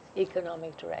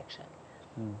economic direction.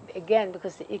 Again,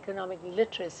 because the economic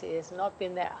literacy has not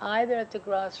been there either at the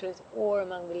grassroots or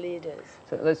among the leaders.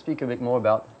 So let's speak a bit more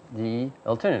about the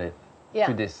alternative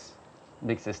to this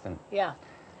big system. Yeah.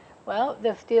 Well,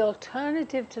 the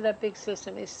alternative to that big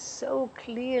system is so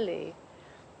clearly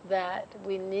that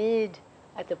we need,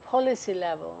 at the policy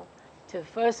level, to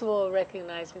first of all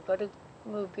recognize we've got to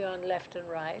move beyond left and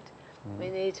right. We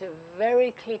need to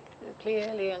very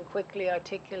clearly and quickly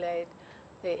articulate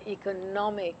the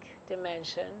economic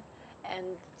dimension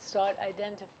and start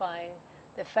identifying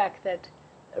the fact that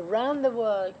around the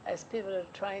world, as people are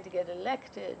trying to get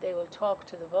elected, they will talk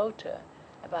to the voter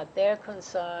about their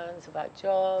concerns, about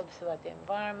jobs, about the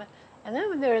environment. And then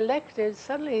when they're elected,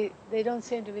 suddenly they don't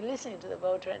seem to be listening to the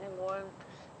voter anymore.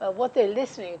 Well, what they're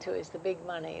listening to is the big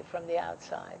money from the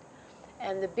outside.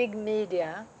 And the big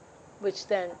media, which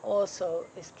then also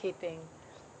is keeping,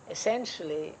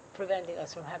 essentially preventing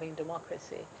us from having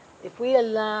democracy. If we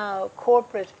allow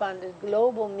corporate-funded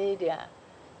global media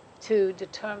to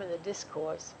determine the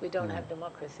discourse, we don't have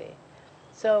democracy.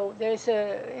 So there's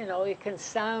it can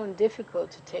sound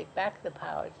difficult to take back the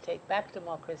power, to take back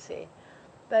democracy,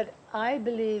 but I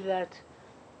believe that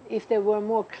if there were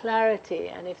more clarity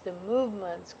and if the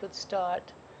movements could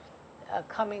start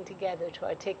coming together to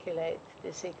articulate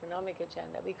this economic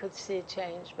agenda, we could see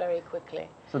change very quickly.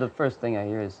 So the first thing I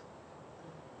hear is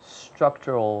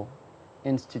structural,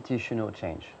 institutional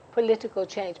change. Political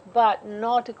change, but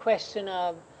not a question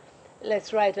of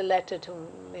let's write a letter to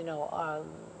our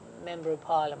member of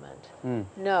parliament.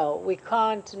 No, we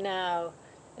can't now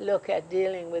look at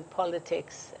dealing with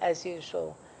politics as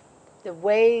usual. The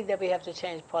way that we have to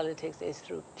change politics is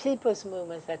through people's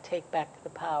movements that take back the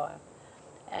power.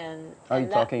 Are you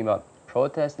talking about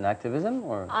protest and activism,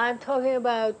 or? I'm talking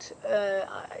about,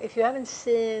 if you haven't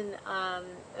seen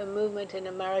a movement in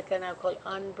America now called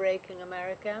Unbreaking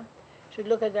America, you should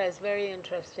look at that. It's very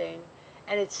interesting.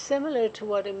 And it's similar to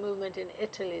what a movement in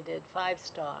Italy did, 5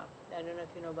 Star. I don't know if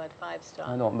you know about 5 Star.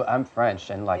 I know, but I'm French,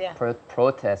 and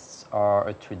protests are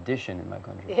a tradition in my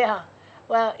country. Yeah.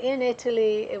 Well, in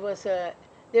Italy, it was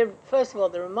first of all,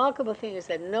 the remarkable thing is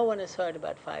that no one has heard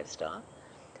about 5 Star.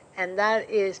 And that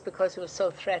is because it was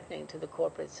so threatening to the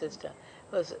corporate system.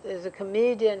 There's a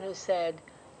comedian who said,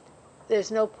 there's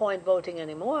no point voting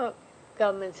anymore.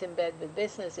 Government's in bed with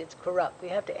business. It's corrupt. We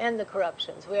have to end the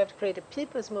corruptions. We have to create a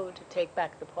people's movement to take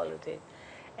back the politics.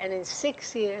 And in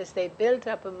 6 years, they built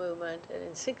up a movement. And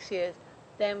in 6 years,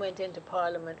 then went into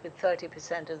parliament with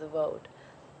 30% of the vote.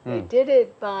 They did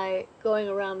it by going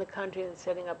around the country and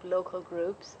setting up local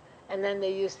groups. And then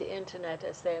they used the internet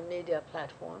as their media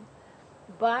platform.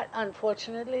 But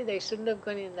unfortunately, they shouldn't have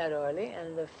gone in that early,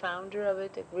 and the founder of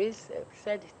it agrees.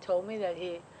 Told me that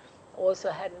he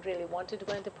also hadn't really wanted to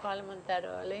go into parliament that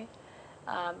early.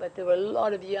 But there were a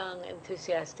lot of young,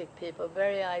 enthusiastic people,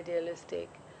 very idealistic.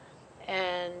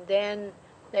 And then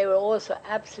they were also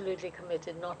absolutely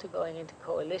committed not to going into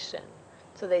coalition.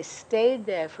 So they stayed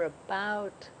there for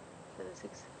about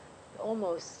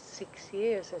almost 6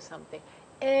 years or something,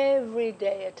 every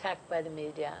day attacked by the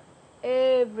media.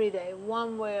 every day,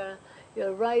 one way,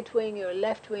 you're right wing, you're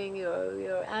left wing,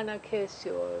 you're anarchist,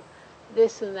 you're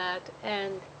this and that,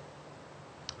 and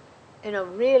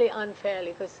really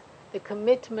unfairly, because the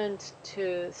commitment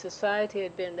to society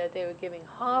had been that they were giving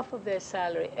half of their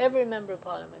salary. Every member of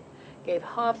parliament gave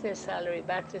half their salary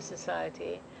back to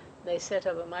society. They set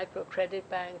up a microcredit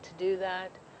bank to do that.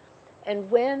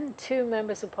 And when two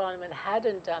members of parliament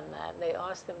hadn't done that, they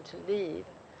asked them to leave,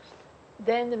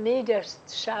 then the media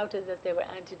shouted that they were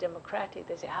anti-democratic.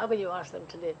 They said, how can you ask them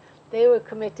to leave? They were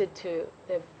committed to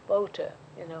their voter,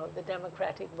 the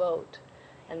democratic vote.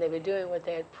 And they were doing what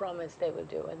they had promised they would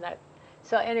do.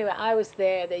 So anyway, I was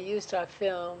there. They used our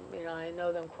film. I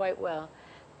know them quite well.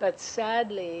 But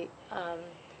sadly,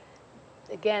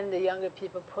 again, the younger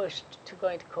people pushed to go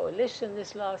into coalition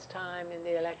this last time in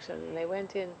the election. And they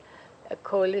went in a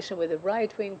coalition with a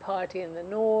right-wing party in the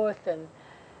north. And,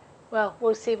 well,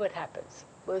 we'll see what happens.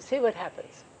 We'll see what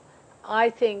happens. I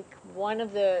think one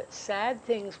of the sad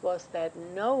things was that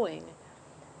knowing,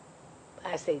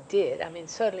 as they did, I mean,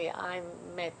 certainly I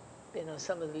met,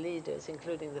 some of the leaders,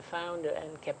 including the founder,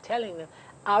 and kept telling them,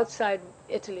 outside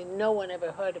Italy, no one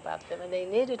ever heard about them, and they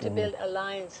needed to build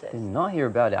alliances. Did not hear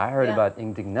about it. I heard about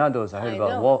Indignados. I heard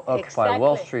about Occupy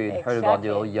Wall Street. Heard about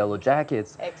the Yellow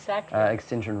Jackets. Exactly.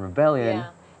 Extinction Rebellion.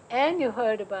 Yeah, and you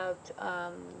heard about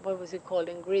what was it called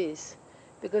in Greece,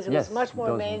 because it was much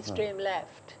more mainstream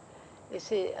left. You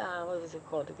see, what was it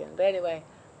called again? But anyway.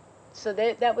 So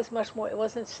that was much more, it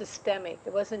wasn't systemic.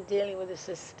 It wasn't dealing with a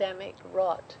systemic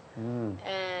rot.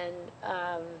 And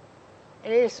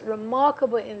it is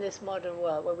remarkable in this modern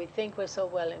world where we think we're so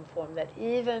well informed that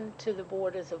even to the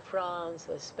borders of France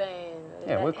or Spain,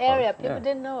 that area, people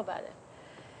didn't know about it.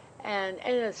 And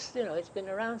it's, it's been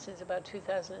around since about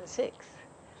 2006.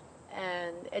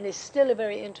 And it's still a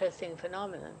very interesting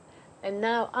phenomenon. And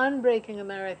now Unbreaking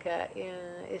America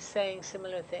is saying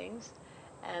similar things.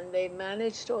 And they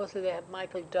managed to also, they have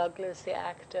Michael Douglas, the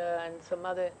actor, and some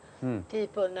other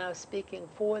people now speaking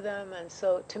for them. And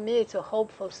so to me, it's a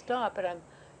hopeful start, but I'm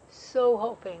so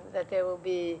hoping that there will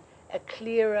be a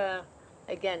clearer,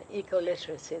 again,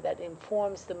 eco-literacy that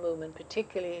informs the movement,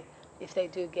 particularly if they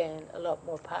do gain a lot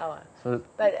more power. So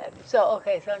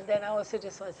then I also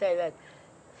just want to say that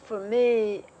for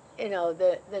me,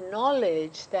 the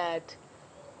knowledge that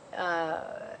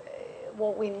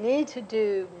what we need to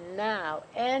do now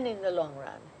and in the long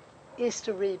run is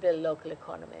to rebuild local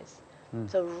economies.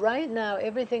 So right now,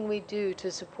 everything we do to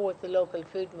support the local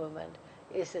food movement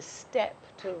is a step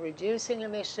to reducing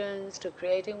emissions, to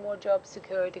creating more job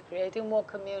security, creating more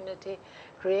community,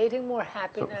 creating more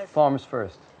happiness. So farms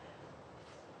first.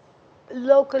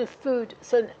 Local food.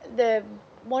 So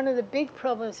one of the big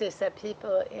problems is that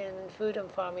people in food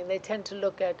and farming, they tend to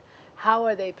look at how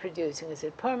are they producing? Is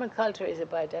it permaculture? Is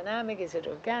it biodynamic? Is it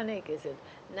organic? Is it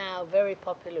now very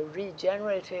popular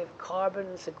regenerative,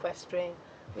 carbon sequestering,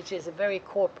 which is a very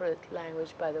corporate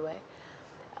language, by the way.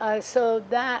 So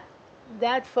that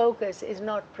focus is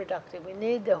not productive. We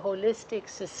need the holistic,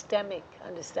 systemic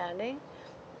understanding.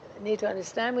 We need to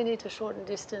understand we need to shorten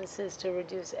distances to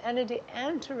reduce energy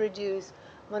and to reduce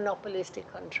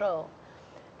monopolistic control.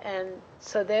 And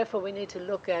so therefore we need to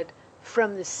look at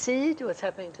from the seed, what's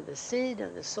happening to the seed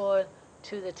and the soil,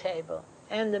 to the table,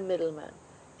 and the middleman,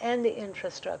 and the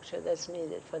infrastructure that's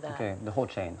needed for that. Okay, the whole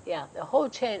chain. Yeah, the whole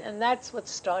chain, and that's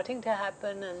what's starting to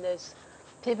happen, and there's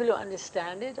people who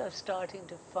understand it are starting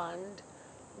to fund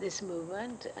this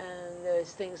movement, and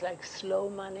there's things like slow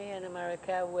money in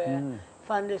America where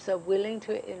funders are willing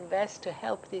to invest to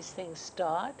help these things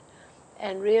start,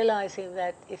 and realizing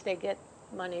that if they get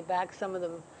money back, some of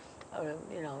them are,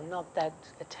 not that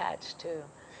attached to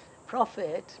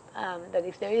profit, that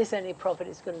if there is any profit,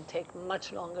 it's going to take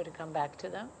much longer to come back to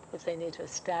them because they need to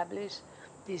establish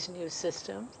these new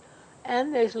systems.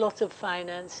 And there's lots of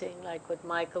financing, like what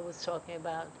Michael was talking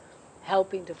about,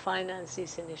 helping to finance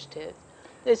these initiatives.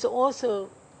 There's also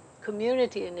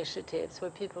community initiatives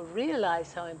where people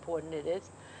realize how important it is,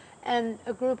 and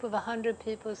a group of 100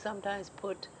 people sometimes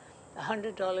put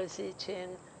 $100 each in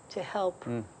to help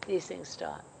these things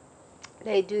start.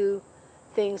 They do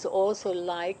things also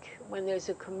like when there's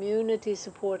a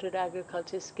community-supported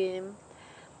agriculture scheme,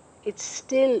 it's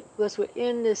still, because we're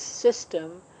in this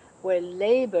system where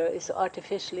labor is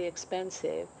artificially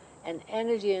expensive and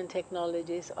energy and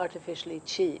technology is artificially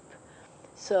cheap.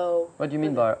 So what do you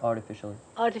mean by artificially?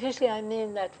 Artificially, I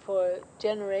mean that for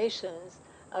generations,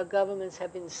 our governments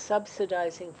have been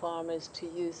subsidizing farmers to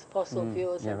use fossil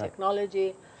fuels and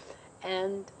technology,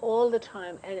 and all the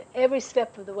time, and every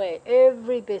step of the way,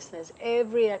 every business,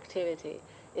 every activity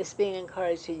is being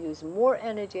encouraged to use more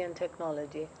energy and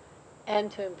technology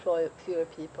and to employ fewer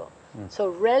people. So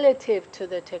relative to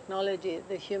the technology,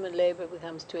 the human labor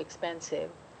becomes too expensive.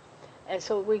 And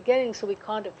so so we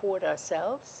can't afford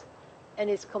ourselves. And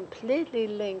it's completely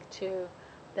linked to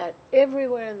that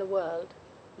everywhere in the world,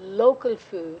 local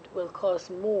food will cost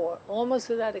more, almost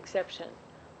without exception,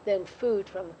 than food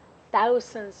from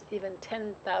thousands, even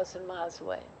 10,000 miles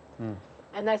away.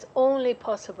 And that's only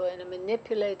possible in a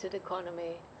manipulated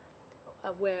economy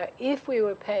where if we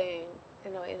were paying,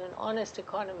 in an honest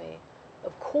economy,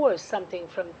 of course something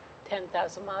from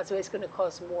 10,000 miles away is going to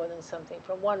cost more than something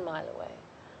from 1 mile away.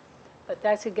 But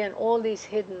that's, again, all these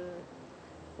hidden,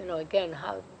 again,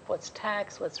 what's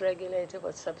taxed, what's regulated,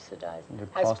 what's subsidized,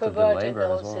 has perverted the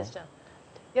whole system.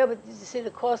 Yeah, but you see,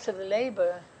 the cost of the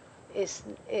labor is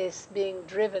being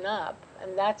driven up,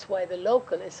 and that's why the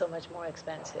local is so much more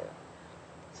expensive.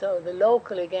 So the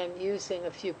local, again, using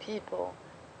a few people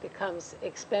becomes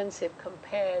expensive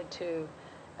compared to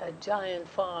a giant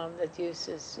farm that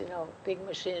uses, big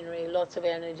machinery, lots of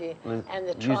energy, and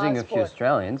the transport. Using a few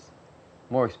Australians,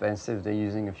 more expensive than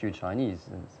using a few Chinese.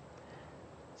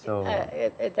 So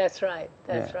that's right.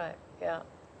 That's right. Yeah,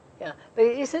 yeah. But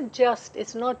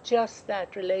it's not just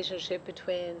that relationship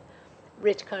between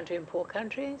rich country and poor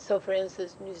country. So, for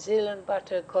instance, New Zealand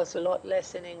butter costs a lot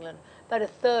less in England, about a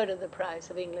third of the price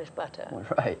of English butter.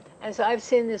 Right. And so I've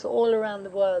seen this all around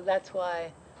the world. That's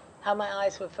why how my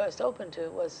eyes were first opened to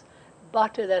was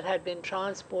butter that had been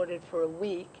transported for a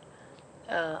week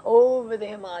over the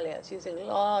Himalayas using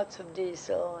lots of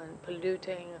diesel and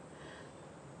polluting,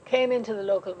 came into the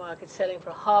local market selling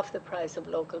for half the price of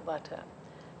local butter.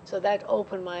 So that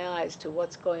opened my eyes to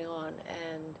what's going on.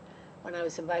 And when I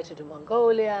was invited to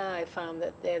Mongolia, I found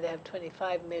that there they have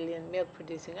 25 million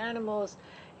milk-producing animals.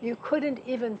 You couldn't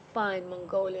even find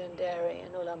Mongolian dairy in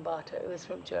Ulaanbaatar. It was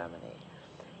from Germany.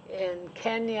 In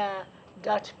Kenya,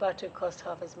 Dutch butter cost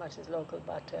half as much as local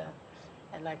butter.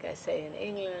 And like I say, in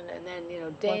England, and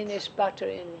then, Danish butter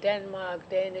in Denmark,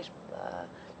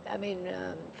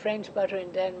 French butter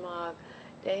in Denmark,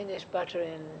 Danish butter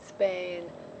in Spain.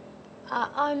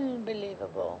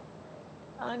 Unbelievable.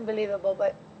 Unbelievable.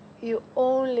 But you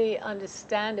only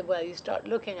understand it well. You start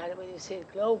looking at it when you see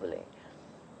it globally.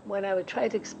 When I would try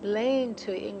to explain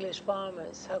to English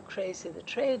farmers how crazy the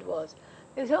trade was,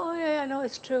 they say, oh, yeah, I know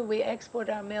it's true. We export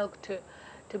our milk to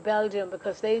Belgium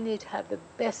because they need to have the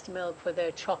best milk for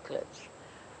their chocolates.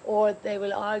 Or they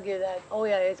will argue that, oh,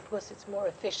 yeah, it's because it's more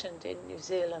efficient in New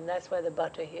Zealand. That's why the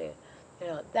butter here.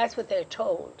 That's what they're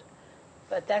told.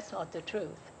 But that's not the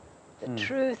truth. The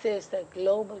truth is that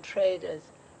global traders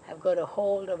have got a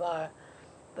hold of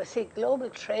but see, global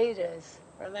traders,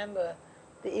 remember,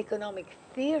 the economic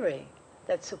theory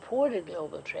that supported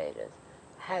global traders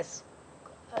has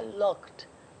locked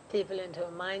people into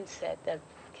a mindset that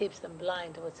keeps them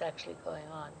blind to what's actually going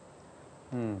on.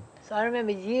 So I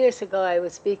remember years ago I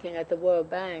was speaking at the World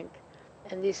Bank,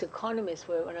 and these economists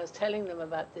were, when I was telling them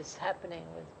about this happening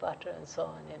with butter and so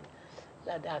on in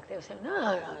Ladakh, they were saying,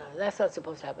 no, that's not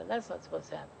supposed to happen, that's not supposed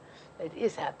to happen. It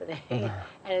is happening, and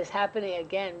it's happening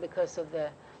again because of the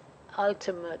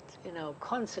ultimate,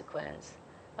 consequence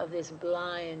of this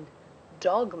blind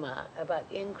dogma about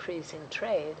increasing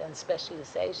trade and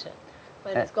specialization,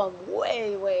 when it's gone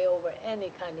way, way over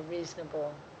any kind of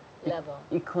reasonable level.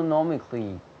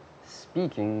 Economically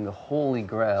speaking, the holy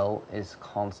grail is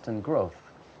constant growth.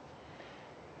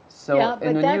 So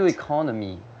in a new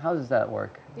economy, how does that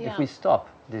work? If we stop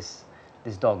this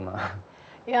dogma?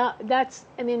 Yeah,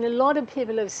 a lot of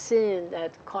people have seen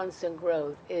that constant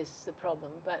growth is the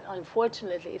problem. But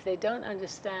unfortunately, if they don't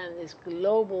understand this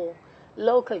global,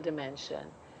 local dimension,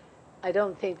 I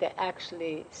don't think they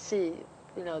actually see,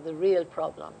 the real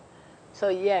problem. So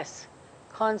yes,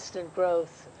 constant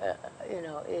growth,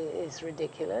 is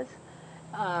ridiculous.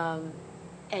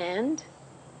 And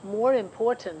more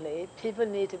importantly, people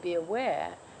need to be aware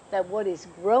that what is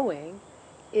growing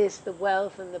is the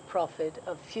wealth and the profit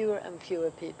of fewer and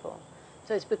fewer people.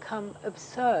 So it's become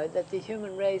absurd that the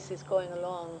human race is going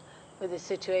along with a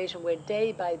situation where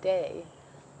day by day,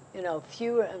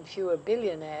 fewer and fewer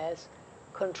billionaires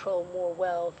control more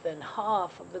wealth than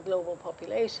half of the global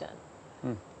population.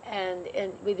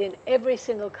 And within every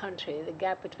single country, the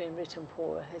gap between rich and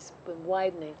poor has been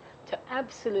widening to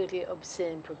absolutely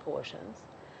obscene proportions.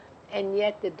 And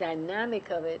yet the dynamic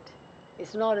of it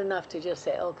is not enough to just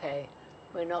say, okay,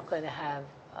 we're not going to have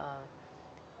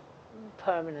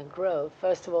permanent growth.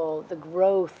 First of all, the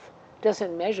growth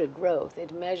doesn't measure growth,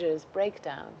 it measures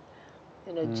breakdown.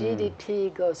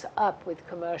 GDP goes up with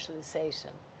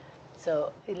commercialization.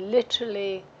 So it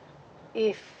literally,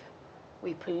 if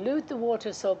we pollute the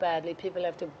water so badly, people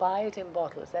have to buy it in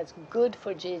bottles. That's good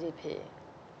for GDP.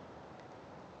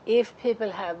 If people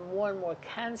have more and more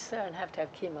cancer and have to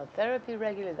have chemotherapy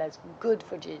regularly, that's good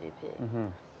for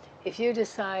GDP. If you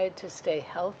decide to stay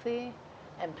healthy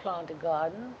and plant a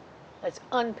garden, that's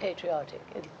unpatriotic.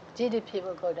 GDP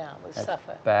will go down, will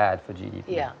suffer. Bad for GDP.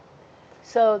 Yeah.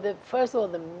 So first of all,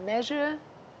 the measure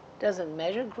doesn't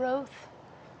measure growth,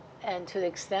 and to the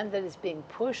extent that it's being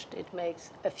pushed, it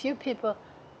makes a few people,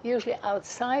 usually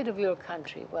outside of your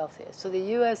country, wealthier. So the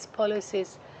US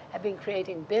policies have been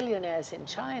creating billionaires in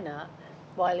China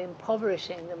while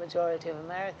impoverishing the majority of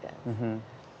Americans.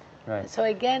 Right. So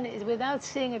again, without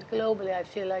seeing it globally, I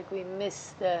feel like we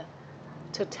miss the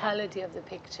totality of the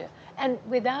picture. And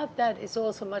without that, it's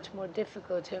also much more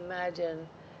difficult to imagine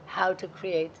how to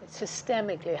create,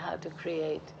 systemically, how to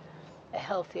create a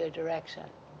healthier direction.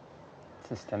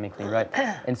 Systemically, right.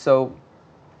 And so,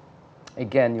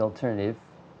 again, the alternative,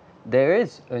 there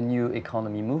is a new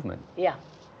economy movement. Yeah.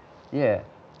 Yeah.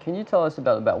 Can you tell us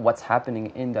about what's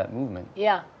happening in that movement?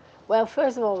 Yeah. Well,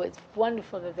 first of all, it's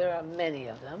wonderful that there are many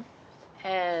of them.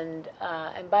 And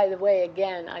by the way,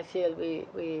 again, I feel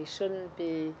we shouldn't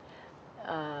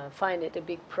find it a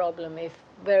big problem if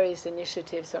various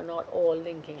initiatives are not all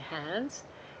linking hands.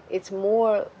 It's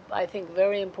more, I think,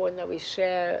 very important that we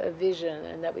share a vision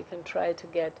and that we can try to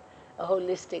get a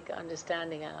holistic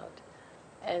understanding out.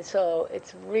 And so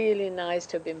it's really nice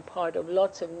to have been part of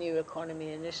lots of new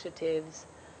economy initiatives,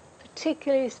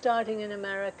 particularly starting in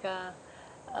America.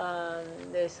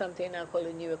 There's something now called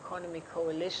a New Economy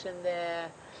Coalition there.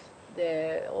 We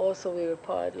were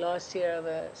part last year of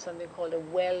something called a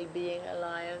Well-Being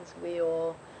Alliance.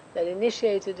 That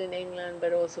initiated in England,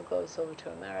 but also goes over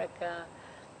to America.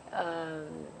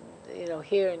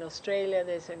 Here in Australia,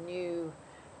 there's a new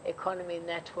economy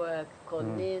network called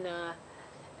NINA.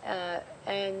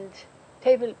 And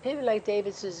people like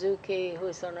David Suzuki, who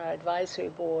is on our advisory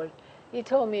board, he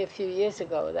told me a few years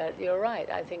ago that you're right.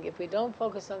 I think if we don't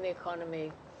focus on the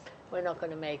economy, we're not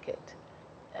going to make it.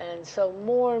 And so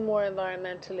more and more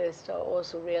environmentalists are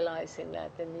also realizing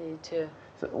that the need to...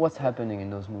 So what's happening in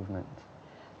those movements?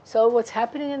 So what's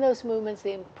happening in those movements,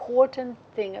 the important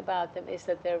thing about them is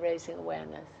that they're raising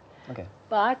awareness. Okay.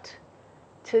 But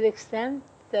to the extent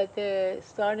that they're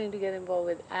starting to get involved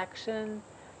with action,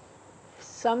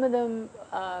 some of them,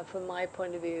 from my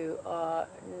point of view, are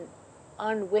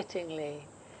unwittingly,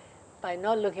 by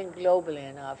not looking globally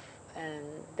enough and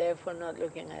therefore not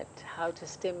looking at how to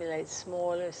stimulate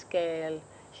smaller scale,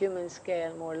 human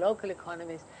scale, more local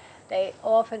economies, they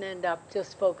often end up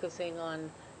just focusing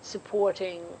on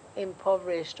supporting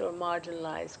impoverished or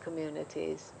marginalized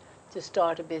communities to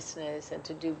start a business and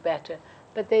to do better.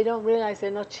 But they don't realize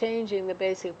they're not changing the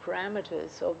basic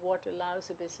parameters of what allows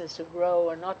a business to grow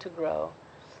or not to grow.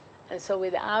 And so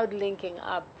without linking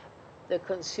up the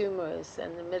consumers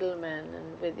and the middlemen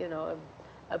and with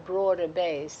a broader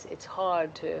base, it's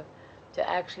hard to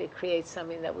actually create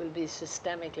something that will be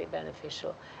systemically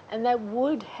beneficial. And that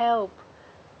would help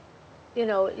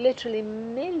literally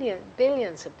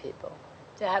billions of people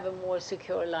to have a more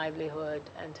secure livelihood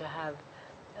and to have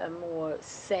a more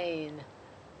sane,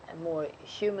 a more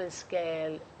human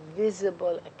scale,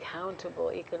 visible,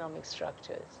 accountable economic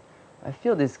structures. I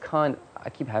feel I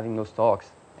keep having those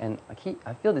talks, and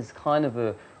I feel this kind of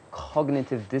a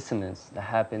cognitive dissonance that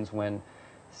happens when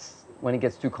it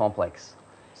gets too complex.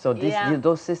 So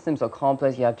those systems are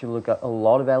complex. You have to look at a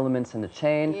lot of elements in the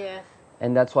chain. Yes.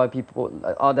 And that's why people,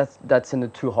 that's in the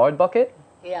too hard bucket.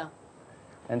 Yeah.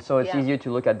 And so it's easier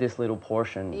to look at this little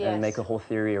portion Yes. and make a whole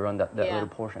theory around that little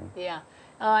portion. Yeah,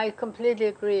 I completely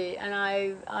agree. And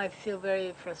I feel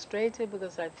very frustrated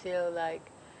because I feel like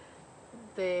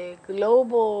the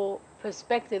global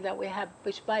perspective that we have,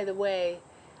 which, by the way,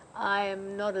 I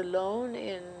am not alone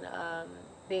in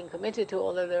being committed to,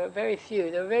 although there are very few.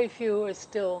 There are very few who are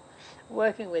still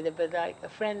working with it, but like a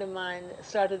friend of mine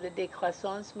started the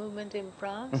décroissance movement in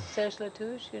France, Serge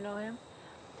Latouche, you know him?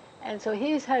 And so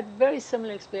he's had very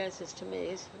similar experiences to me.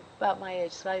 He's about my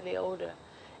age, slightly older.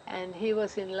 And he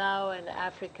was in Laos and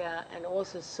Africa and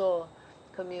also saw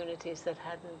communities that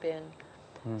hadn't been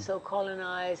so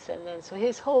colonized. And then, so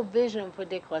his whole vision for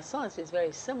décroissance is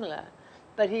very similar,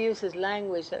 but he uses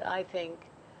language that I think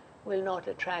will not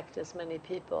attract as many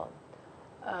people.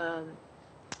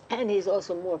 And he's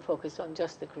also more focused on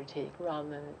just the critique rather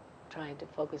than trying to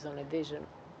focus on a vision.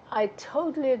 I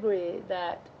totally agree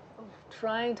that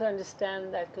trying to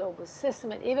understand that global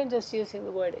system, and even just using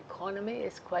the word economy,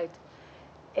 is quite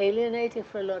alienating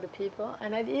for a lot of people.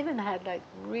 And I've even had like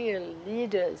real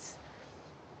leaders,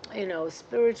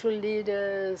 spiritual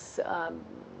leaders,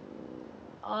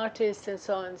 artists and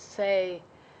so on, say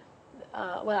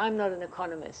well, I'm not an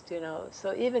economist, you know,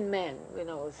 so even men, you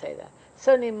know, will say that.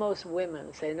 Certainly most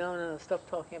women say, no, no, stop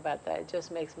talking about that. It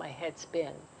just makes my head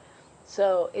spin.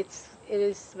 So it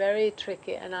is very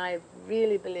tricky, and I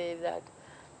really believe that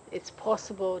it's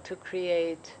possible to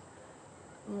create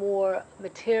more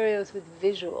materials with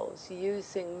visuals,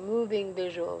 using moving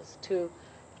visuals to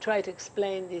try to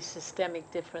explain these systemic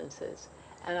differences.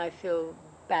 And I feel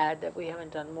bad that we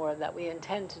haven't done more of that. We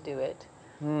intend to do it,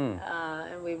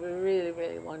 and we really,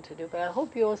 really want to do. But I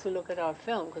hope you also look at our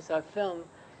film, because our film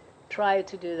tried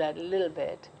to do that a little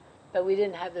bit, but we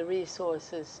didn't have the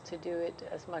resources to do it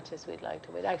as much as we'd like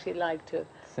to. We'd actually like to,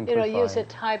 Simplify. you know, use a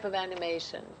type of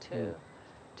animation to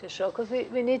show, because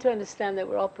we need to understand that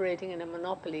we're operating in a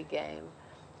monopoly game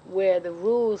where the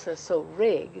rules are so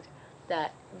rigged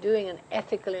that doing an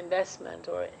ethical investment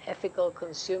or an ethical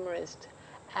consumerist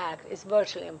act is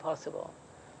virtually impossible.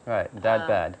 Right, that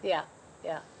bad. Yeah,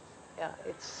 yeah, yeah.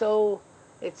 It's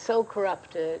so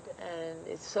corrupted, and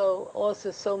it's also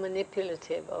so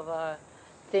manipulative of our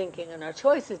thinking and our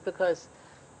choices, because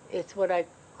it's what I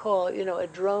call, you know, a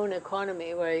drone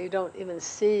economy where you don't even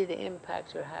see the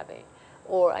impact you're having.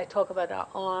 Or I talk about our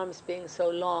arms being so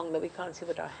long that we can't see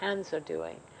what our hands are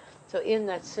doing. So in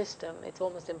that system, it's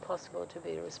almost impossible to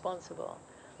be responsible.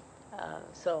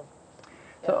 So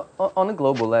on a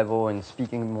global level, and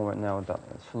speaking more now about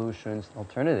solutions,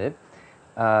 alternative,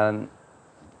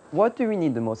 what do we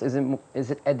need the most? Is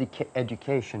it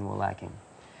education we're lacking?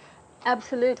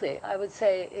 absolutely, I would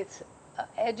say it's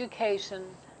education,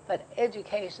 but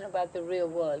education about the real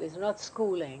world. It's not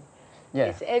schooling. Yeah.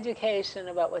 It's education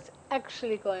about what's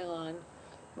actually going on.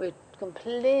 We're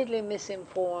completely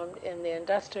misinformed in the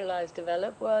industrialized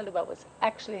developed world about what's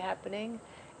actually happening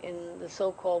in the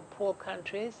so-called poor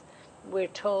countries. We're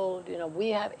told, you know, we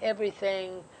have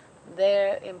everything,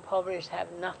 they're impoverished, have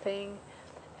nothing,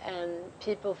 and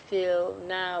people feel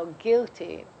now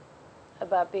guilty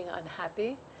about being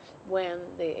unhappy when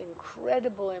the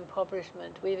incredible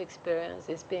impoverishment we've experienced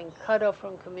is being cut off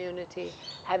from community,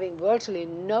 having virtually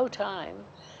no time,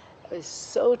 is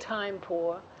so time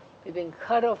poor. We've been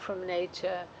cut off from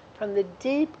nature, from the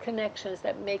deep connections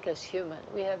that make us human.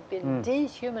 We have been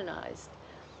dehumanized.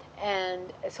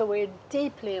 And so we're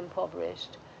deeply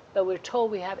impoverished, but we're told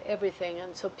we have everything,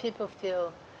 and so people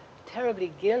feel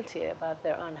terribly guilty about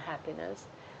their unhappiness.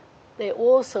 They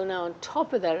also now, on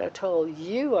top of that, are told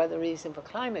you are the reason for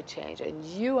climate change, and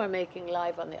you are making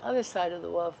life on the other side of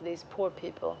the world for these poor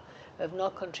people who have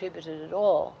not contributed at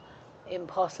all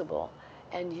impossible.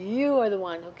 And you are the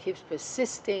one who keeps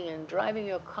persisting and driving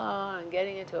your car and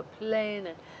getting into a plane,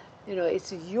 and you know,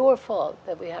 it's your fault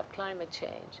that we have climate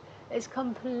change. It's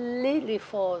completely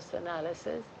false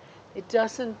analysis. It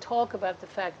doesn't talk about the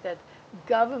fact that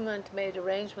government made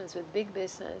arrangements with big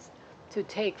business to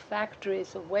take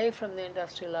factories away from the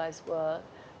industrialized world,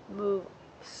 move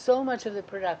so much of the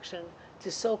production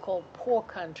to so-called poor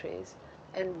countries,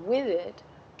 and with it,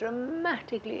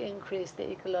 dramatically increase the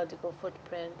ecological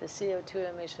footprint, the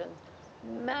CO2 emissions,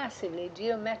 massively,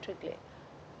 geometrically.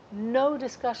 No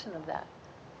discussion of that.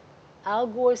 Al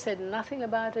Gore said nothing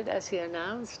about it as he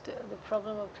announced the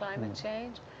problem of climate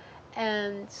change.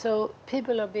 And so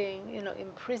people are being, you know,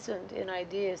 imprisoned in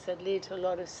ideas that lead to a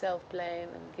lot of self-blame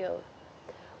and guilt.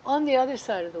 On the other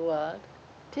side of the world,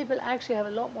 people actually have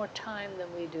a lot more time than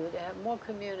we do. They have more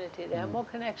community. They have more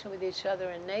connection with each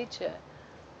other and nature.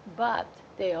 But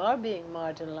they are being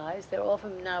marginalized. They're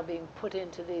often now being put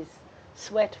into these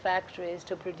sweat factories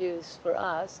to produce for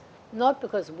us, not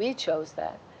because we chose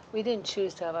that. We didn't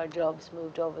choose to have our jobs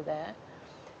moved over there.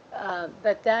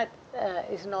 But that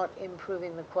is not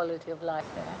improving the quality of life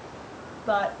there.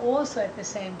 But also at the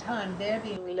same time, they're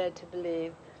being led to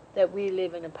believe that we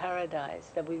live in a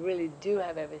paradise, that we really do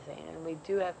have everything, and we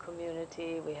do have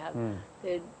community, we have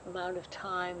the amount of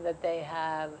time that they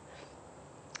have,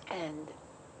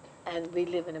 and we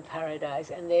live in a paradise,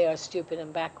 and they are stupid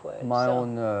and backward. My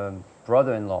own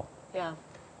brother-in-law yeah.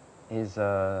 is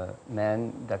a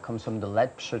man that comes from the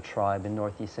Lepcha tribe in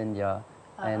Northeast India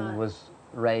and was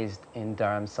raised in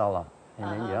Dharamsala in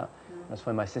India. That's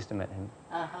where my sister met him.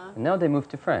 And now they moved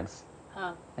to France.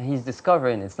 And he's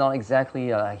discovering it's not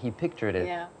exactly he pictured it.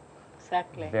 Yeah,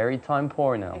 exactly. Very time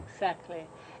poor now. Exactly.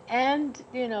 And,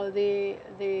 you know,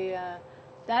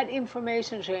 that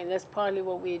information sharing, that's partly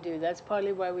what we do. That's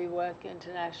partly why we work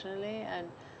internationally. And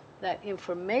that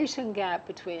information gap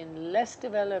between less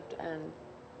developed and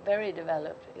very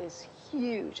developed is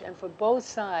huge. And for both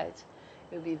sides,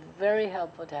 it would be very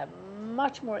helpful to have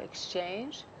much more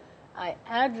exchange. I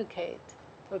advocate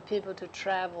for people to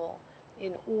travel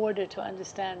in order to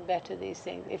understand better these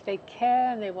things. If they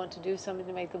care and they want to do something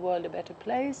to make the world a better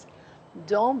place,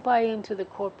 Don't buy into the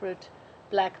corporate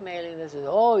blackmailing that says,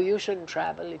 oh, you shouldn't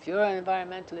travel. If you're an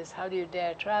environmentalist, how do you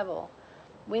dare travel?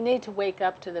 We need to wake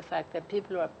up to the fact that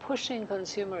people who are pushing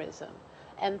consumerism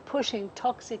and pushing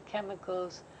toxic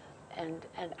chemicals and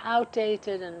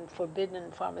outdated and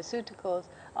forbidden pharmaceuticals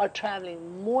are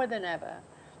traveling more than ever.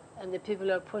 And the people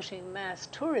who are pushing mass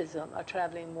tourism are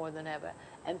traveling more than ever.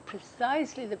 And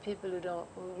precisely the people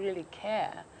who really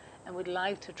care and would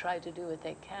like to try to do what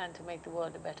they can to make the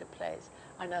world a better place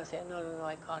are now saying, no, no, no,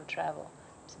 I can't travel.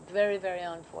 It's very, very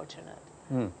unfortunate.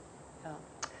 Hmm. Yeah.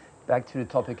 Back to the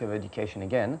topic of education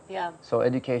again. Yeah. So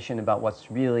education about what's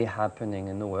really happening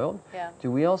in the world. Yeah.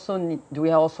 Do we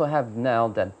also have, now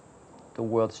that the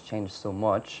world's changed so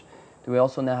much, do we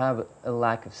also now have a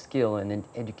lack of skill and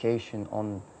education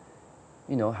on,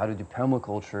 you know, how to do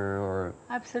permaculture or?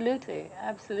 Absolutely,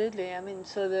 absolutely. I mean,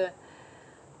 so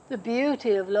the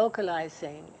beauty of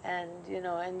localizing and, you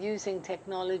know, and using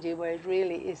technology where it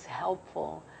really is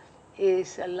helpful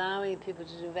is allowing people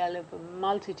to develop a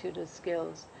multitude of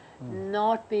skills,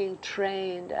 not being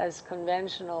trained as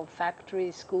conventional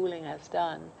factory schooling has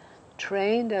done,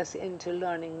 trained us into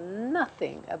learning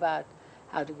nothing about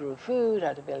how to grow food,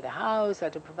 how to build a house, how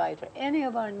to provide for any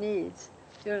of our needs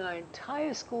during our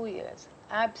entire school years,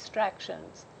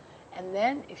 abstractions. And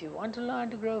then if you want to learn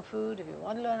to grow food, if you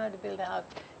want to learn how to build a house,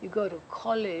 you go to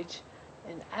college,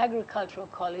 an agricultural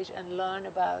college, and learn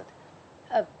about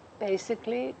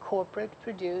basically corporate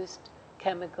produced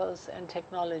chemicals and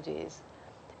technologies.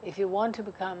 If you want to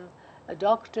become a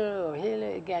doctor or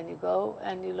healer, again, you go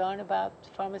and you learn about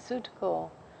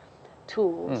pharmaceutical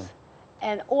tools.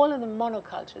 And all of the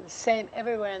monoculture, the same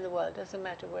everywhere in the world, doesn't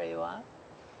matter where you are.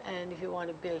 And if you want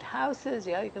to build houses,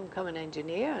 yeah, you can become an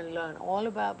engineer and learn all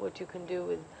about what you can do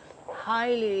with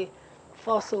highly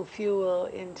fossil fuel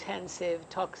intensive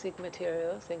toxic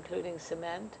materials, including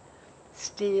cement,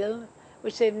 steel,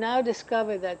 which they've now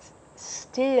discovered that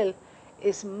steel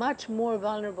is much more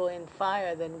vulnerable in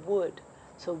fire than wood.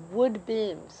 So wood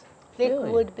beams, thick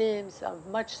Really? wood beams are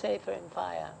much safer in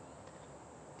fire.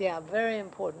 Yeah, very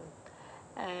important.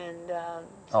 And so,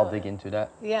 I'll dig into that.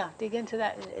 yeah, dig into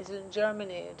that. It's in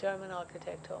Germany. A German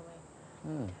architect told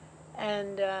me.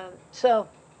 And so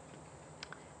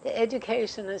the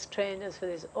education has trained us for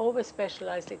this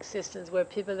over-specialized existence where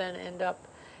people then end up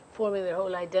forming their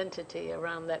whole identity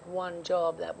around that one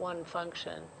job, that one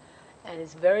function. And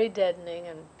it's very deadening,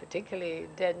 and particularly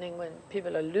deadening when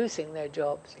people are losing their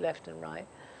jobs left and right.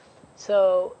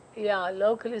 So, yeah,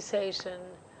 localization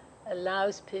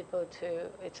allows people to,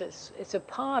 it's a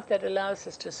path that allows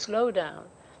us to slow down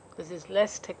because it's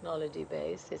less technology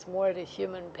based, it's more at a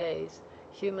human pace,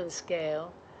 human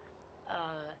scale,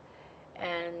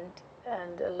 and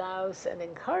allows and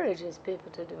encourages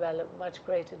people to develop much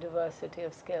greater diversity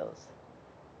of skills.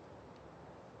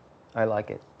 I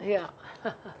like it. Yeah,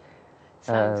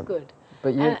 sounds good.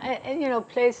 But you, And you know,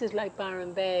 places like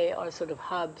Byron Bay are sort of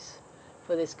hubs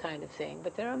for this kind of thing,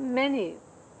 but there are many,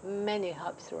 many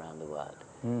hubs around the world.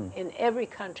 In every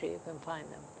country you can find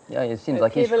them. yeah, it seems where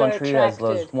like each people are country has those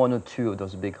attracted. one or two of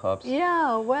those big hubs.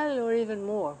 Yeah, well, or even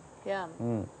more. Yeah,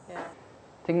 yeah,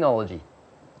 Technology.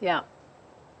 yeah,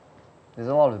 There's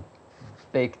a lot of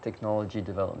big technology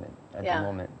development at the yeah,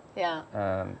 moment.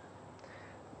 yeah,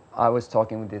 I was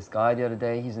talking with this guy the other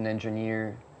day. He's an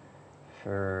engineer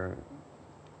for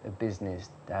a business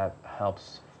that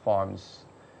helps farms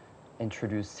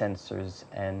introduce sensors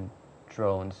and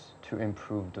drones to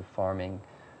improve the farming.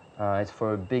 It's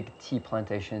for a big tea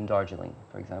plantation in Darjeeling,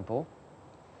 for example.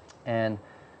 And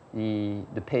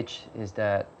the pitch is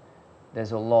that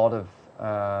there's a lot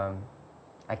of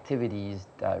activities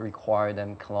that require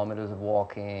them kilometers of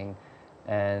walking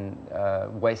and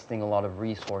wasting a lot of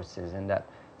resources, and that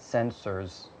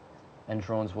sensors and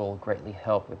drones will greatly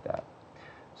help with that.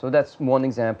 So that's one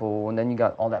example. And then you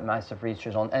got all that massive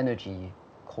research on energy,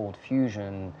 cold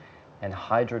fusion, and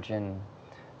hydrogen.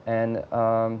 And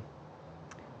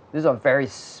these are very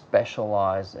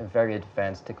specialized and very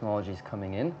advanced technologies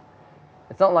coming in.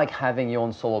 It's not like having your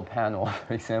own solar panel,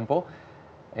 for example.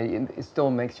 It still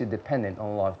makes you dependent on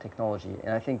a lot of technology.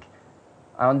 And I think,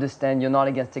 I understand you're not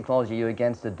against technology, you're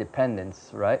against the dependence,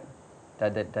 right?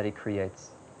 That it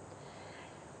creates.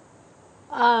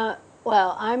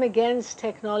 Well, I'm against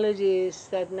technologies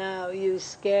that now use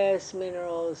scarce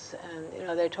minerals, and you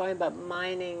know they're talking about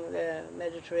mining the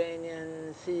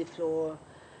Mediterranean seafloor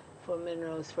for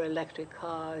minerals for electric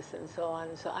cars and so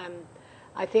on. So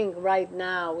I think right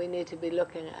now we need to be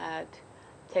looking at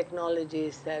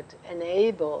technologies that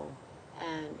enable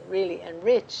and really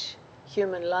enrich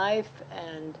human life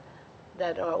and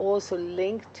that are also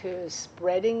linked to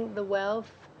spreading the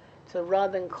wealth So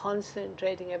rather than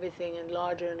concentrating everything in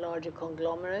larger and larger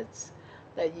conglomerates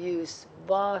that use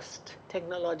vast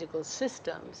technological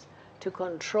systems to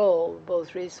control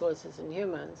both resources and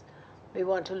humans, we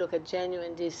want to look at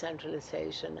genuine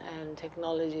decentralization and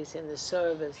technologies in the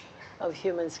service of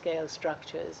human scale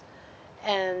structures.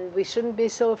 And we shouldn't be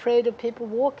so afraid of people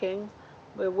walking.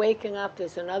 We're waking up.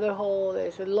 There's another whole,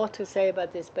 there's a lot to say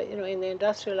about this, but in the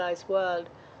industrialized world,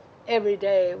 every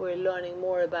day we're learning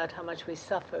more about how much we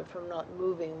suffer from not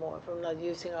moving more, from not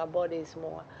using our bodies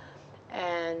more.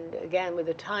 And again, with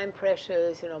the time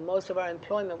pressures, most of our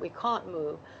employment, we can't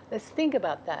move. Let's think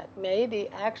about that. Maybe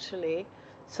actually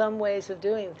some ways of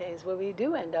doing things where we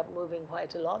do end up moving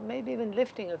quite a lot, maybe even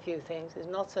lifting a few things is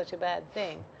not such a bad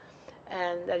thing.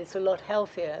 And that it's a lot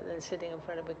healthier than sitting in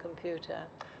front of a computer.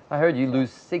 I heard you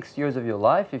lose 6 years of your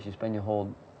life if you spend your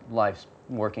whole life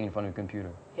working in front of a computer.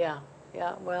 Yeah.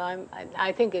 Yeah, well,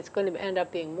 I think it's going to end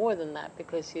up being more than that,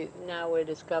 because now we're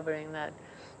discovering that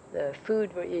the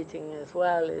food we're eating as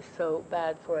well is so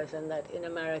bad for us, and that in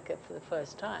America, for the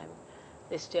first time,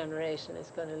 this generation is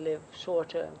going to live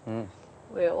shorter.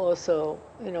 We're also,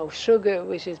 sugar,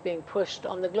 which is being pushed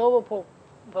on the global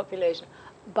population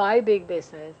by big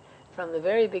business. From the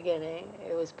very beginning,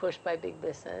 it was pushed by big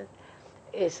business.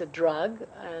 It's a drug,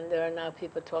 and there are now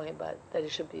people talking about that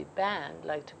it should be banned,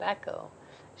 like tobacco.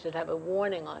 Should have a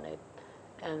warning on it.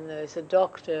 And there's a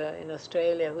doctor in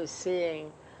Australia who's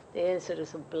seeing the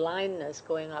incidence of blindness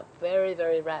going up very,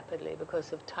 very rapidly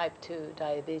because of type 2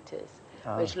 diabetes,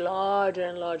 which larger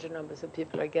and larger numbers of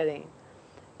people are getting.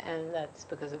 And that's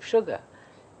because of sugar.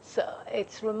 So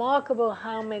it's remarkable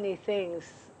how many things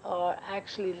are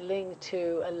actually linked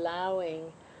to allowing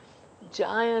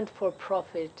giant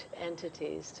for-profit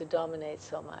entities to dominate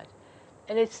so much.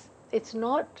 And it's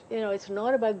not, it's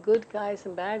not about good guys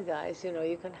and bad guys.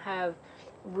 You can have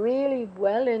really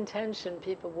well-intentioned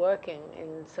people working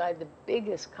inside the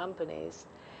biggest companies,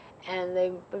 and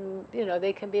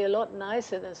they can be a lot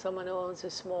nicer than someone who owns a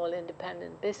small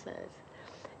independent business.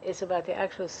 It's about the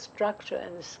actual structure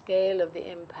and the scale of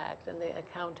the impact and the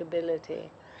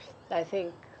accountability.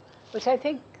 Which I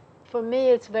think for me,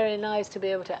 it's very nice to be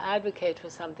able to advocate for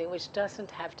something which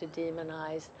doesn't have to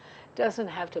demonize, doesn't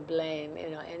have to blame,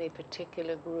 any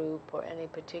particular group or any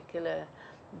particular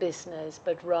business,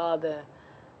 but rather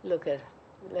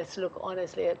let's look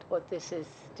honestly at what this is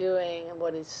doing and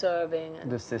what it's serving.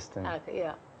 And the system.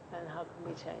 and how can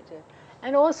we change it?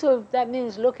 And also that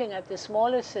means looking at the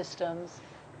smaller systems,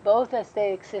 both as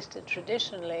they existed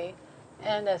traditionally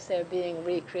and as they're being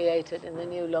recreated in the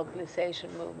new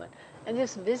localization movement, and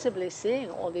just visibly seeing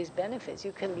all these benefits.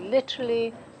 You can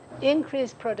literally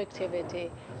increase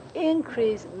productivity,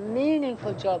 increase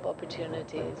meaningful job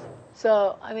opportunities.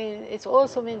 So, it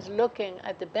also means looking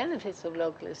at the benefits of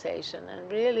localization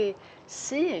and really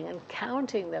seeing and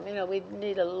counting them. We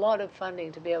need a lot of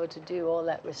funding to be able to do all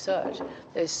that research.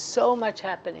 There's so much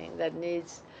happening that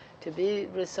needs to be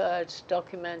researched,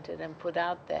 documented, and put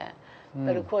out there.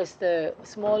 But of course, the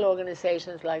small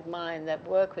organizations like mine that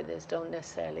work with this don't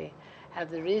necessarily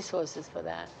have the resources for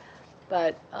that.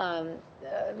 But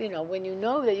when you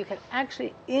know that you can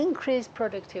actually increase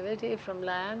productivity from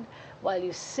land while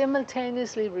you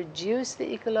simultaneously reduce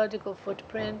the ecological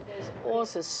footprint, there's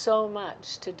also so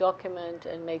much to document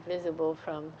and make visible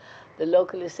from the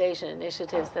localization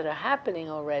initiatives that are happening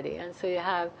already. And so you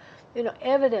have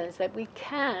evidence that we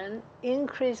can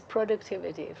increase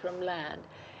productivity from land,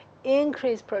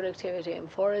 increase productivity in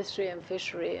forestry and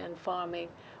fishery and farming,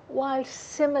 while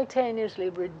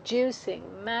simultaneously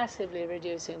massively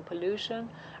reducing pollution,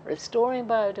 restoring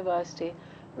biodiversity,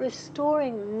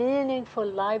 restoring meaningful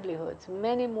livelihoods,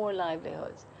 many more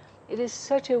livelihoods. It is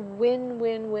such a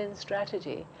win-win-win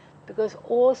strategy, because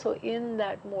also in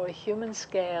that more human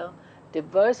scale,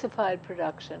 diversified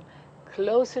production,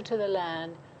 closer to the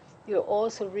land, you're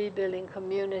also rebuilding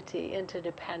community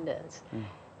interdependence.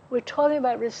 We're talking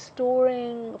about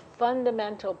restoring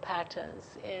fundamental patterns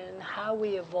in how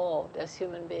we evolved as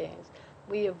human beings.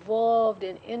 We evolved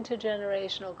in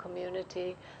intergenerational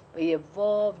community. We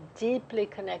evolved deeply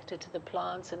connected to the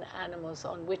plants and animals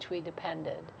on which we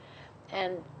depended.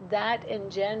 And that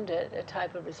engendered a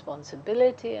type of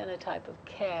responsibility and a type of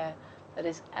care that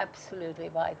is absolutely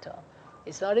vital.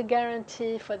 It's not a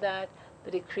guarantee for that,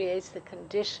 but it creates the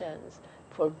conditions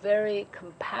for very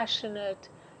compassionate,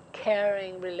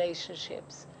 caring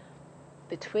relationships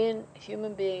between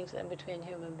human beings and between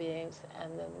human beings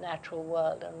and the natural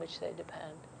world on which they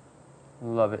depend.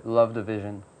 Love it. Love the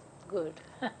vision. Good.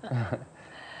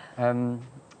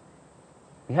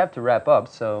 We have to wrap up,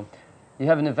 so you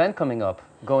have an event coming up,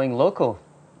 Going Local,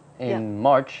 in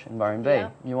March in Byron Bay. Yeah.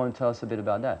 You want to tell us a bit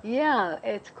about that? Yeah,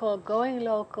 it's called Going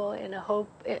Local in a Hope.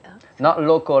 Not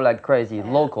local like crazy,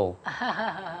 local.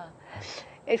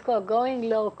 It's called Going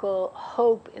Local,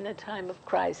 Hope in a Time of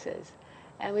Crisis.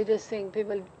 And we just think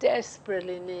people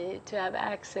desperately need to have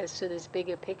access to this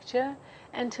bigger picture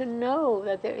and to know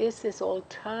that there is this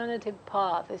alternative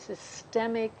path, a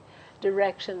systemic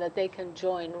direction that they can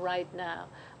join right now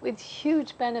with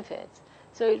huge benefits.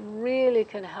 So it really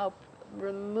can help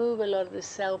remove a lot of the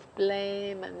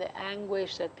self-blame and the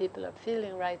anguish that people are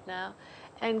feeling right now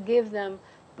and give them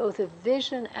both a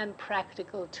vision and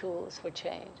practical tools for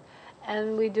change.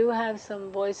 And we do have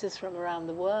some voices from around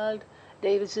the world.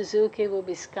 David Suzuki will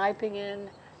be Skyping in,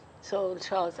 so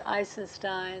Charles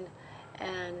Eisenstein,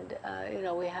 and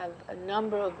we have a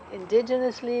number of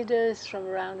indigenous leaders from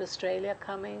around Australia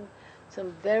coming.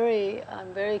 I'm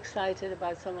very excited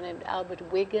about someone named Albert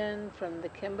Wiggin from the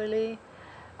Kimberley.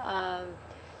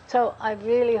 So I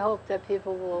really hope that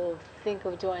people will think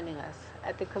of joining us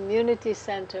at the Community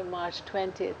Center March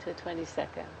 20th to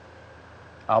 22nd.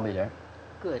 I'll be there.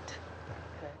 Good.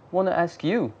 I want to ask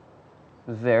you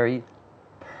very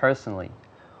personally,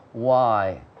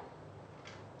 why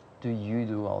do you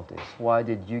do all this? Why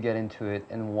did you get into it,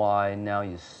 and why now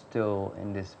you're still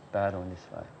in this battle, in this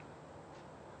fight?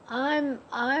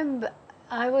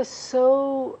 I was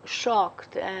so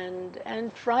shocked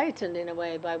and frightened in a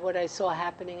way by what I saw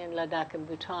happening in Ladakh and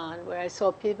Bhutan, where I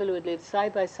saw people who had lived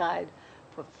side by side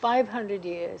for 500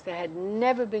 years. There had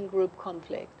never been group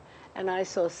conflict, and I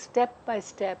saw step by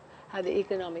step how the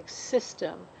economic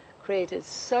system created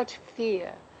such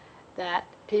fear that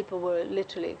people were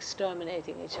literally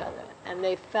exterminating each other, and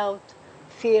they felt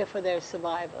fear for their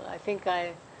survival. I think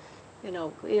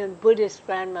even Buddhist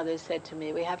grandmothers said to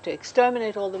me, we have to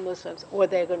exterminate all the Muslims or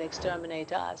they're going to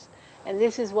exterminate us. And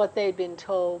this is what they'd been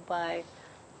told by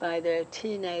their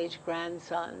teenage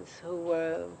grandsons who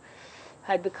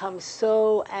had become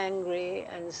so angry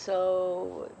and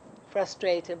so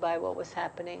frustrated by what was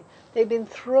happening. They've been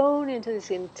thrown into this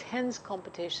intense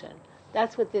competition.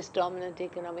 That's what this dominant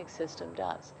economic system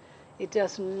does. It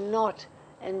does not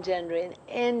engender in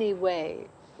any way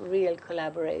real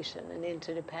collaboration and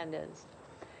interdependence.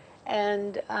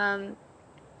 And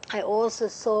I also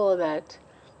saw that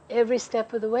every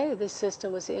step of the way this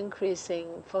system was increasing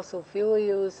fossil fuel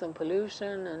use and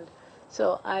pollution, and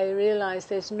so I realized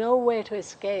there's no way to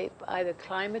escape either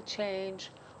climate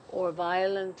change or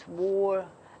violent war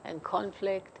and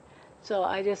conflict. So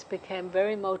I just became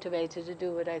very motivated to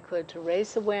do what I could to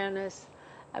raise awareness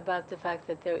about the fact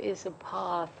that there is a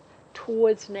path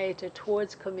towards nature,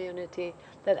 towards community,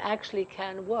 that actually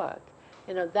can work.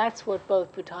 That's what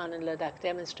both Bhutan and Ladakh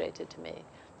demonstrated to me.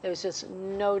 There was just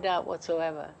no doubt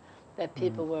whatsoever that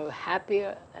people were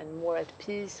happier and more at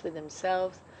peace with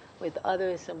themselves, with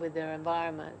others, and with their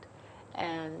environment.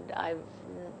 And I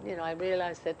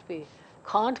realized that we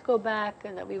can't go back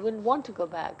and that we wouldn't want to go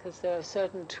back because there are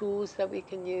certain tools that we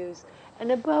can use.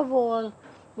 And above all,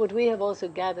 what we have also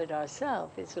gathered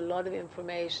ourselves is a lot of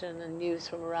information and news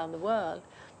from around the world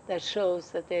that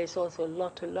shows that there's also a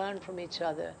lot to learn from each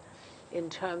other in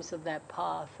terms of that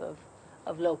path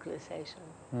of localization.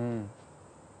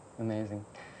 Amazing.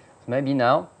 So maybe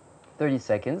now, 30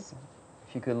 seconds,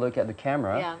 if you could look at the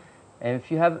camera, Yeah. and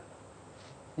if you have,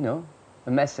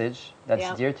 a message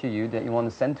that's dear to you that you want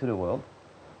to send to the world.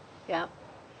 Yeah.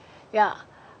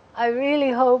 I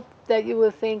really hope that you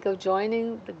will think of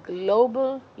joining the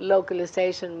global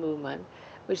localization movement,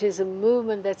 which is a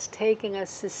movement that's taking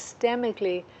us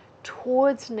systemically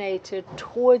towards nature,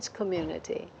 towards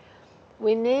community.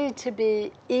 We need to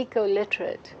be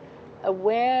eco-literate,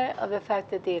 aware of the fact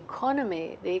that the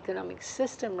economy, the economic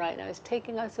system right now is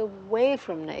taking us away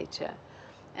from nature.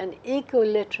 And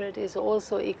eco-literate is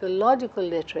also ecological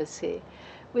literacy.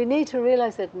 We need to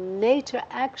realize that nature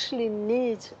actually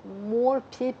needs more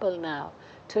people now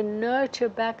to nurture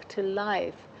back to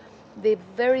life the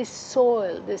very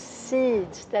soil, the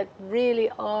seeds that really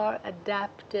are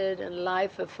adapted and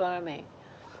life-affirming.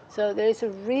 So there's a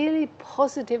really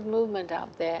positive movement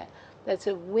out there that's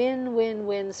a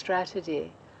win-win-win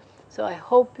strategy. So I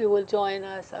hope you will join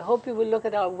us. I hope you will look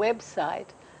at our website,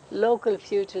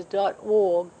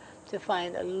 localfutures.org, to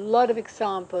find a lot of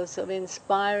examples of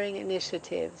inspiring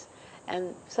initiatives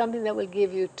and something that will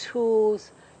give you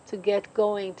tools to get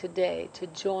going today, to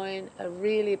join a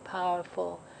really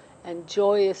powerful and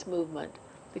joyous movement.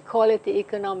 We call it the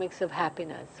economics of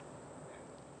happiness.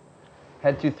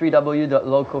 Head to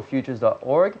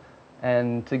www.localfutures.org,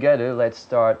 and together let's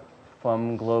start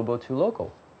from global to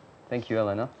local. Thank you,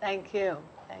 Helena. Thank you.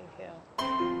 Thank you.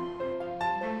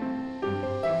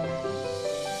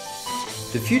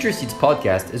 The Future Seeds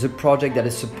podcast is a project that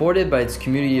is supported by its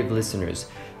community of listeners.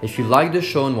 If you like the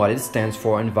show and what it stands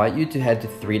for, I invite you to head to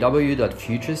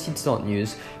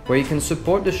www.futureseeds.news, where you can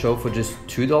support the show for just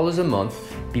 $2 a month,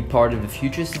 be part of the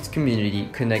Future Seeds community,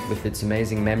 connect with its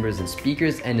amazing members and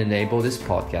speakers, and enable this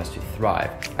podcast to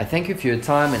thrive. I thank you for your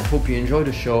time and hope you enjoy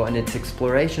the show and its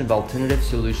exploration of alternative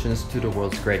solutions to the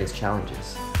world's greatest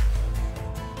challenges.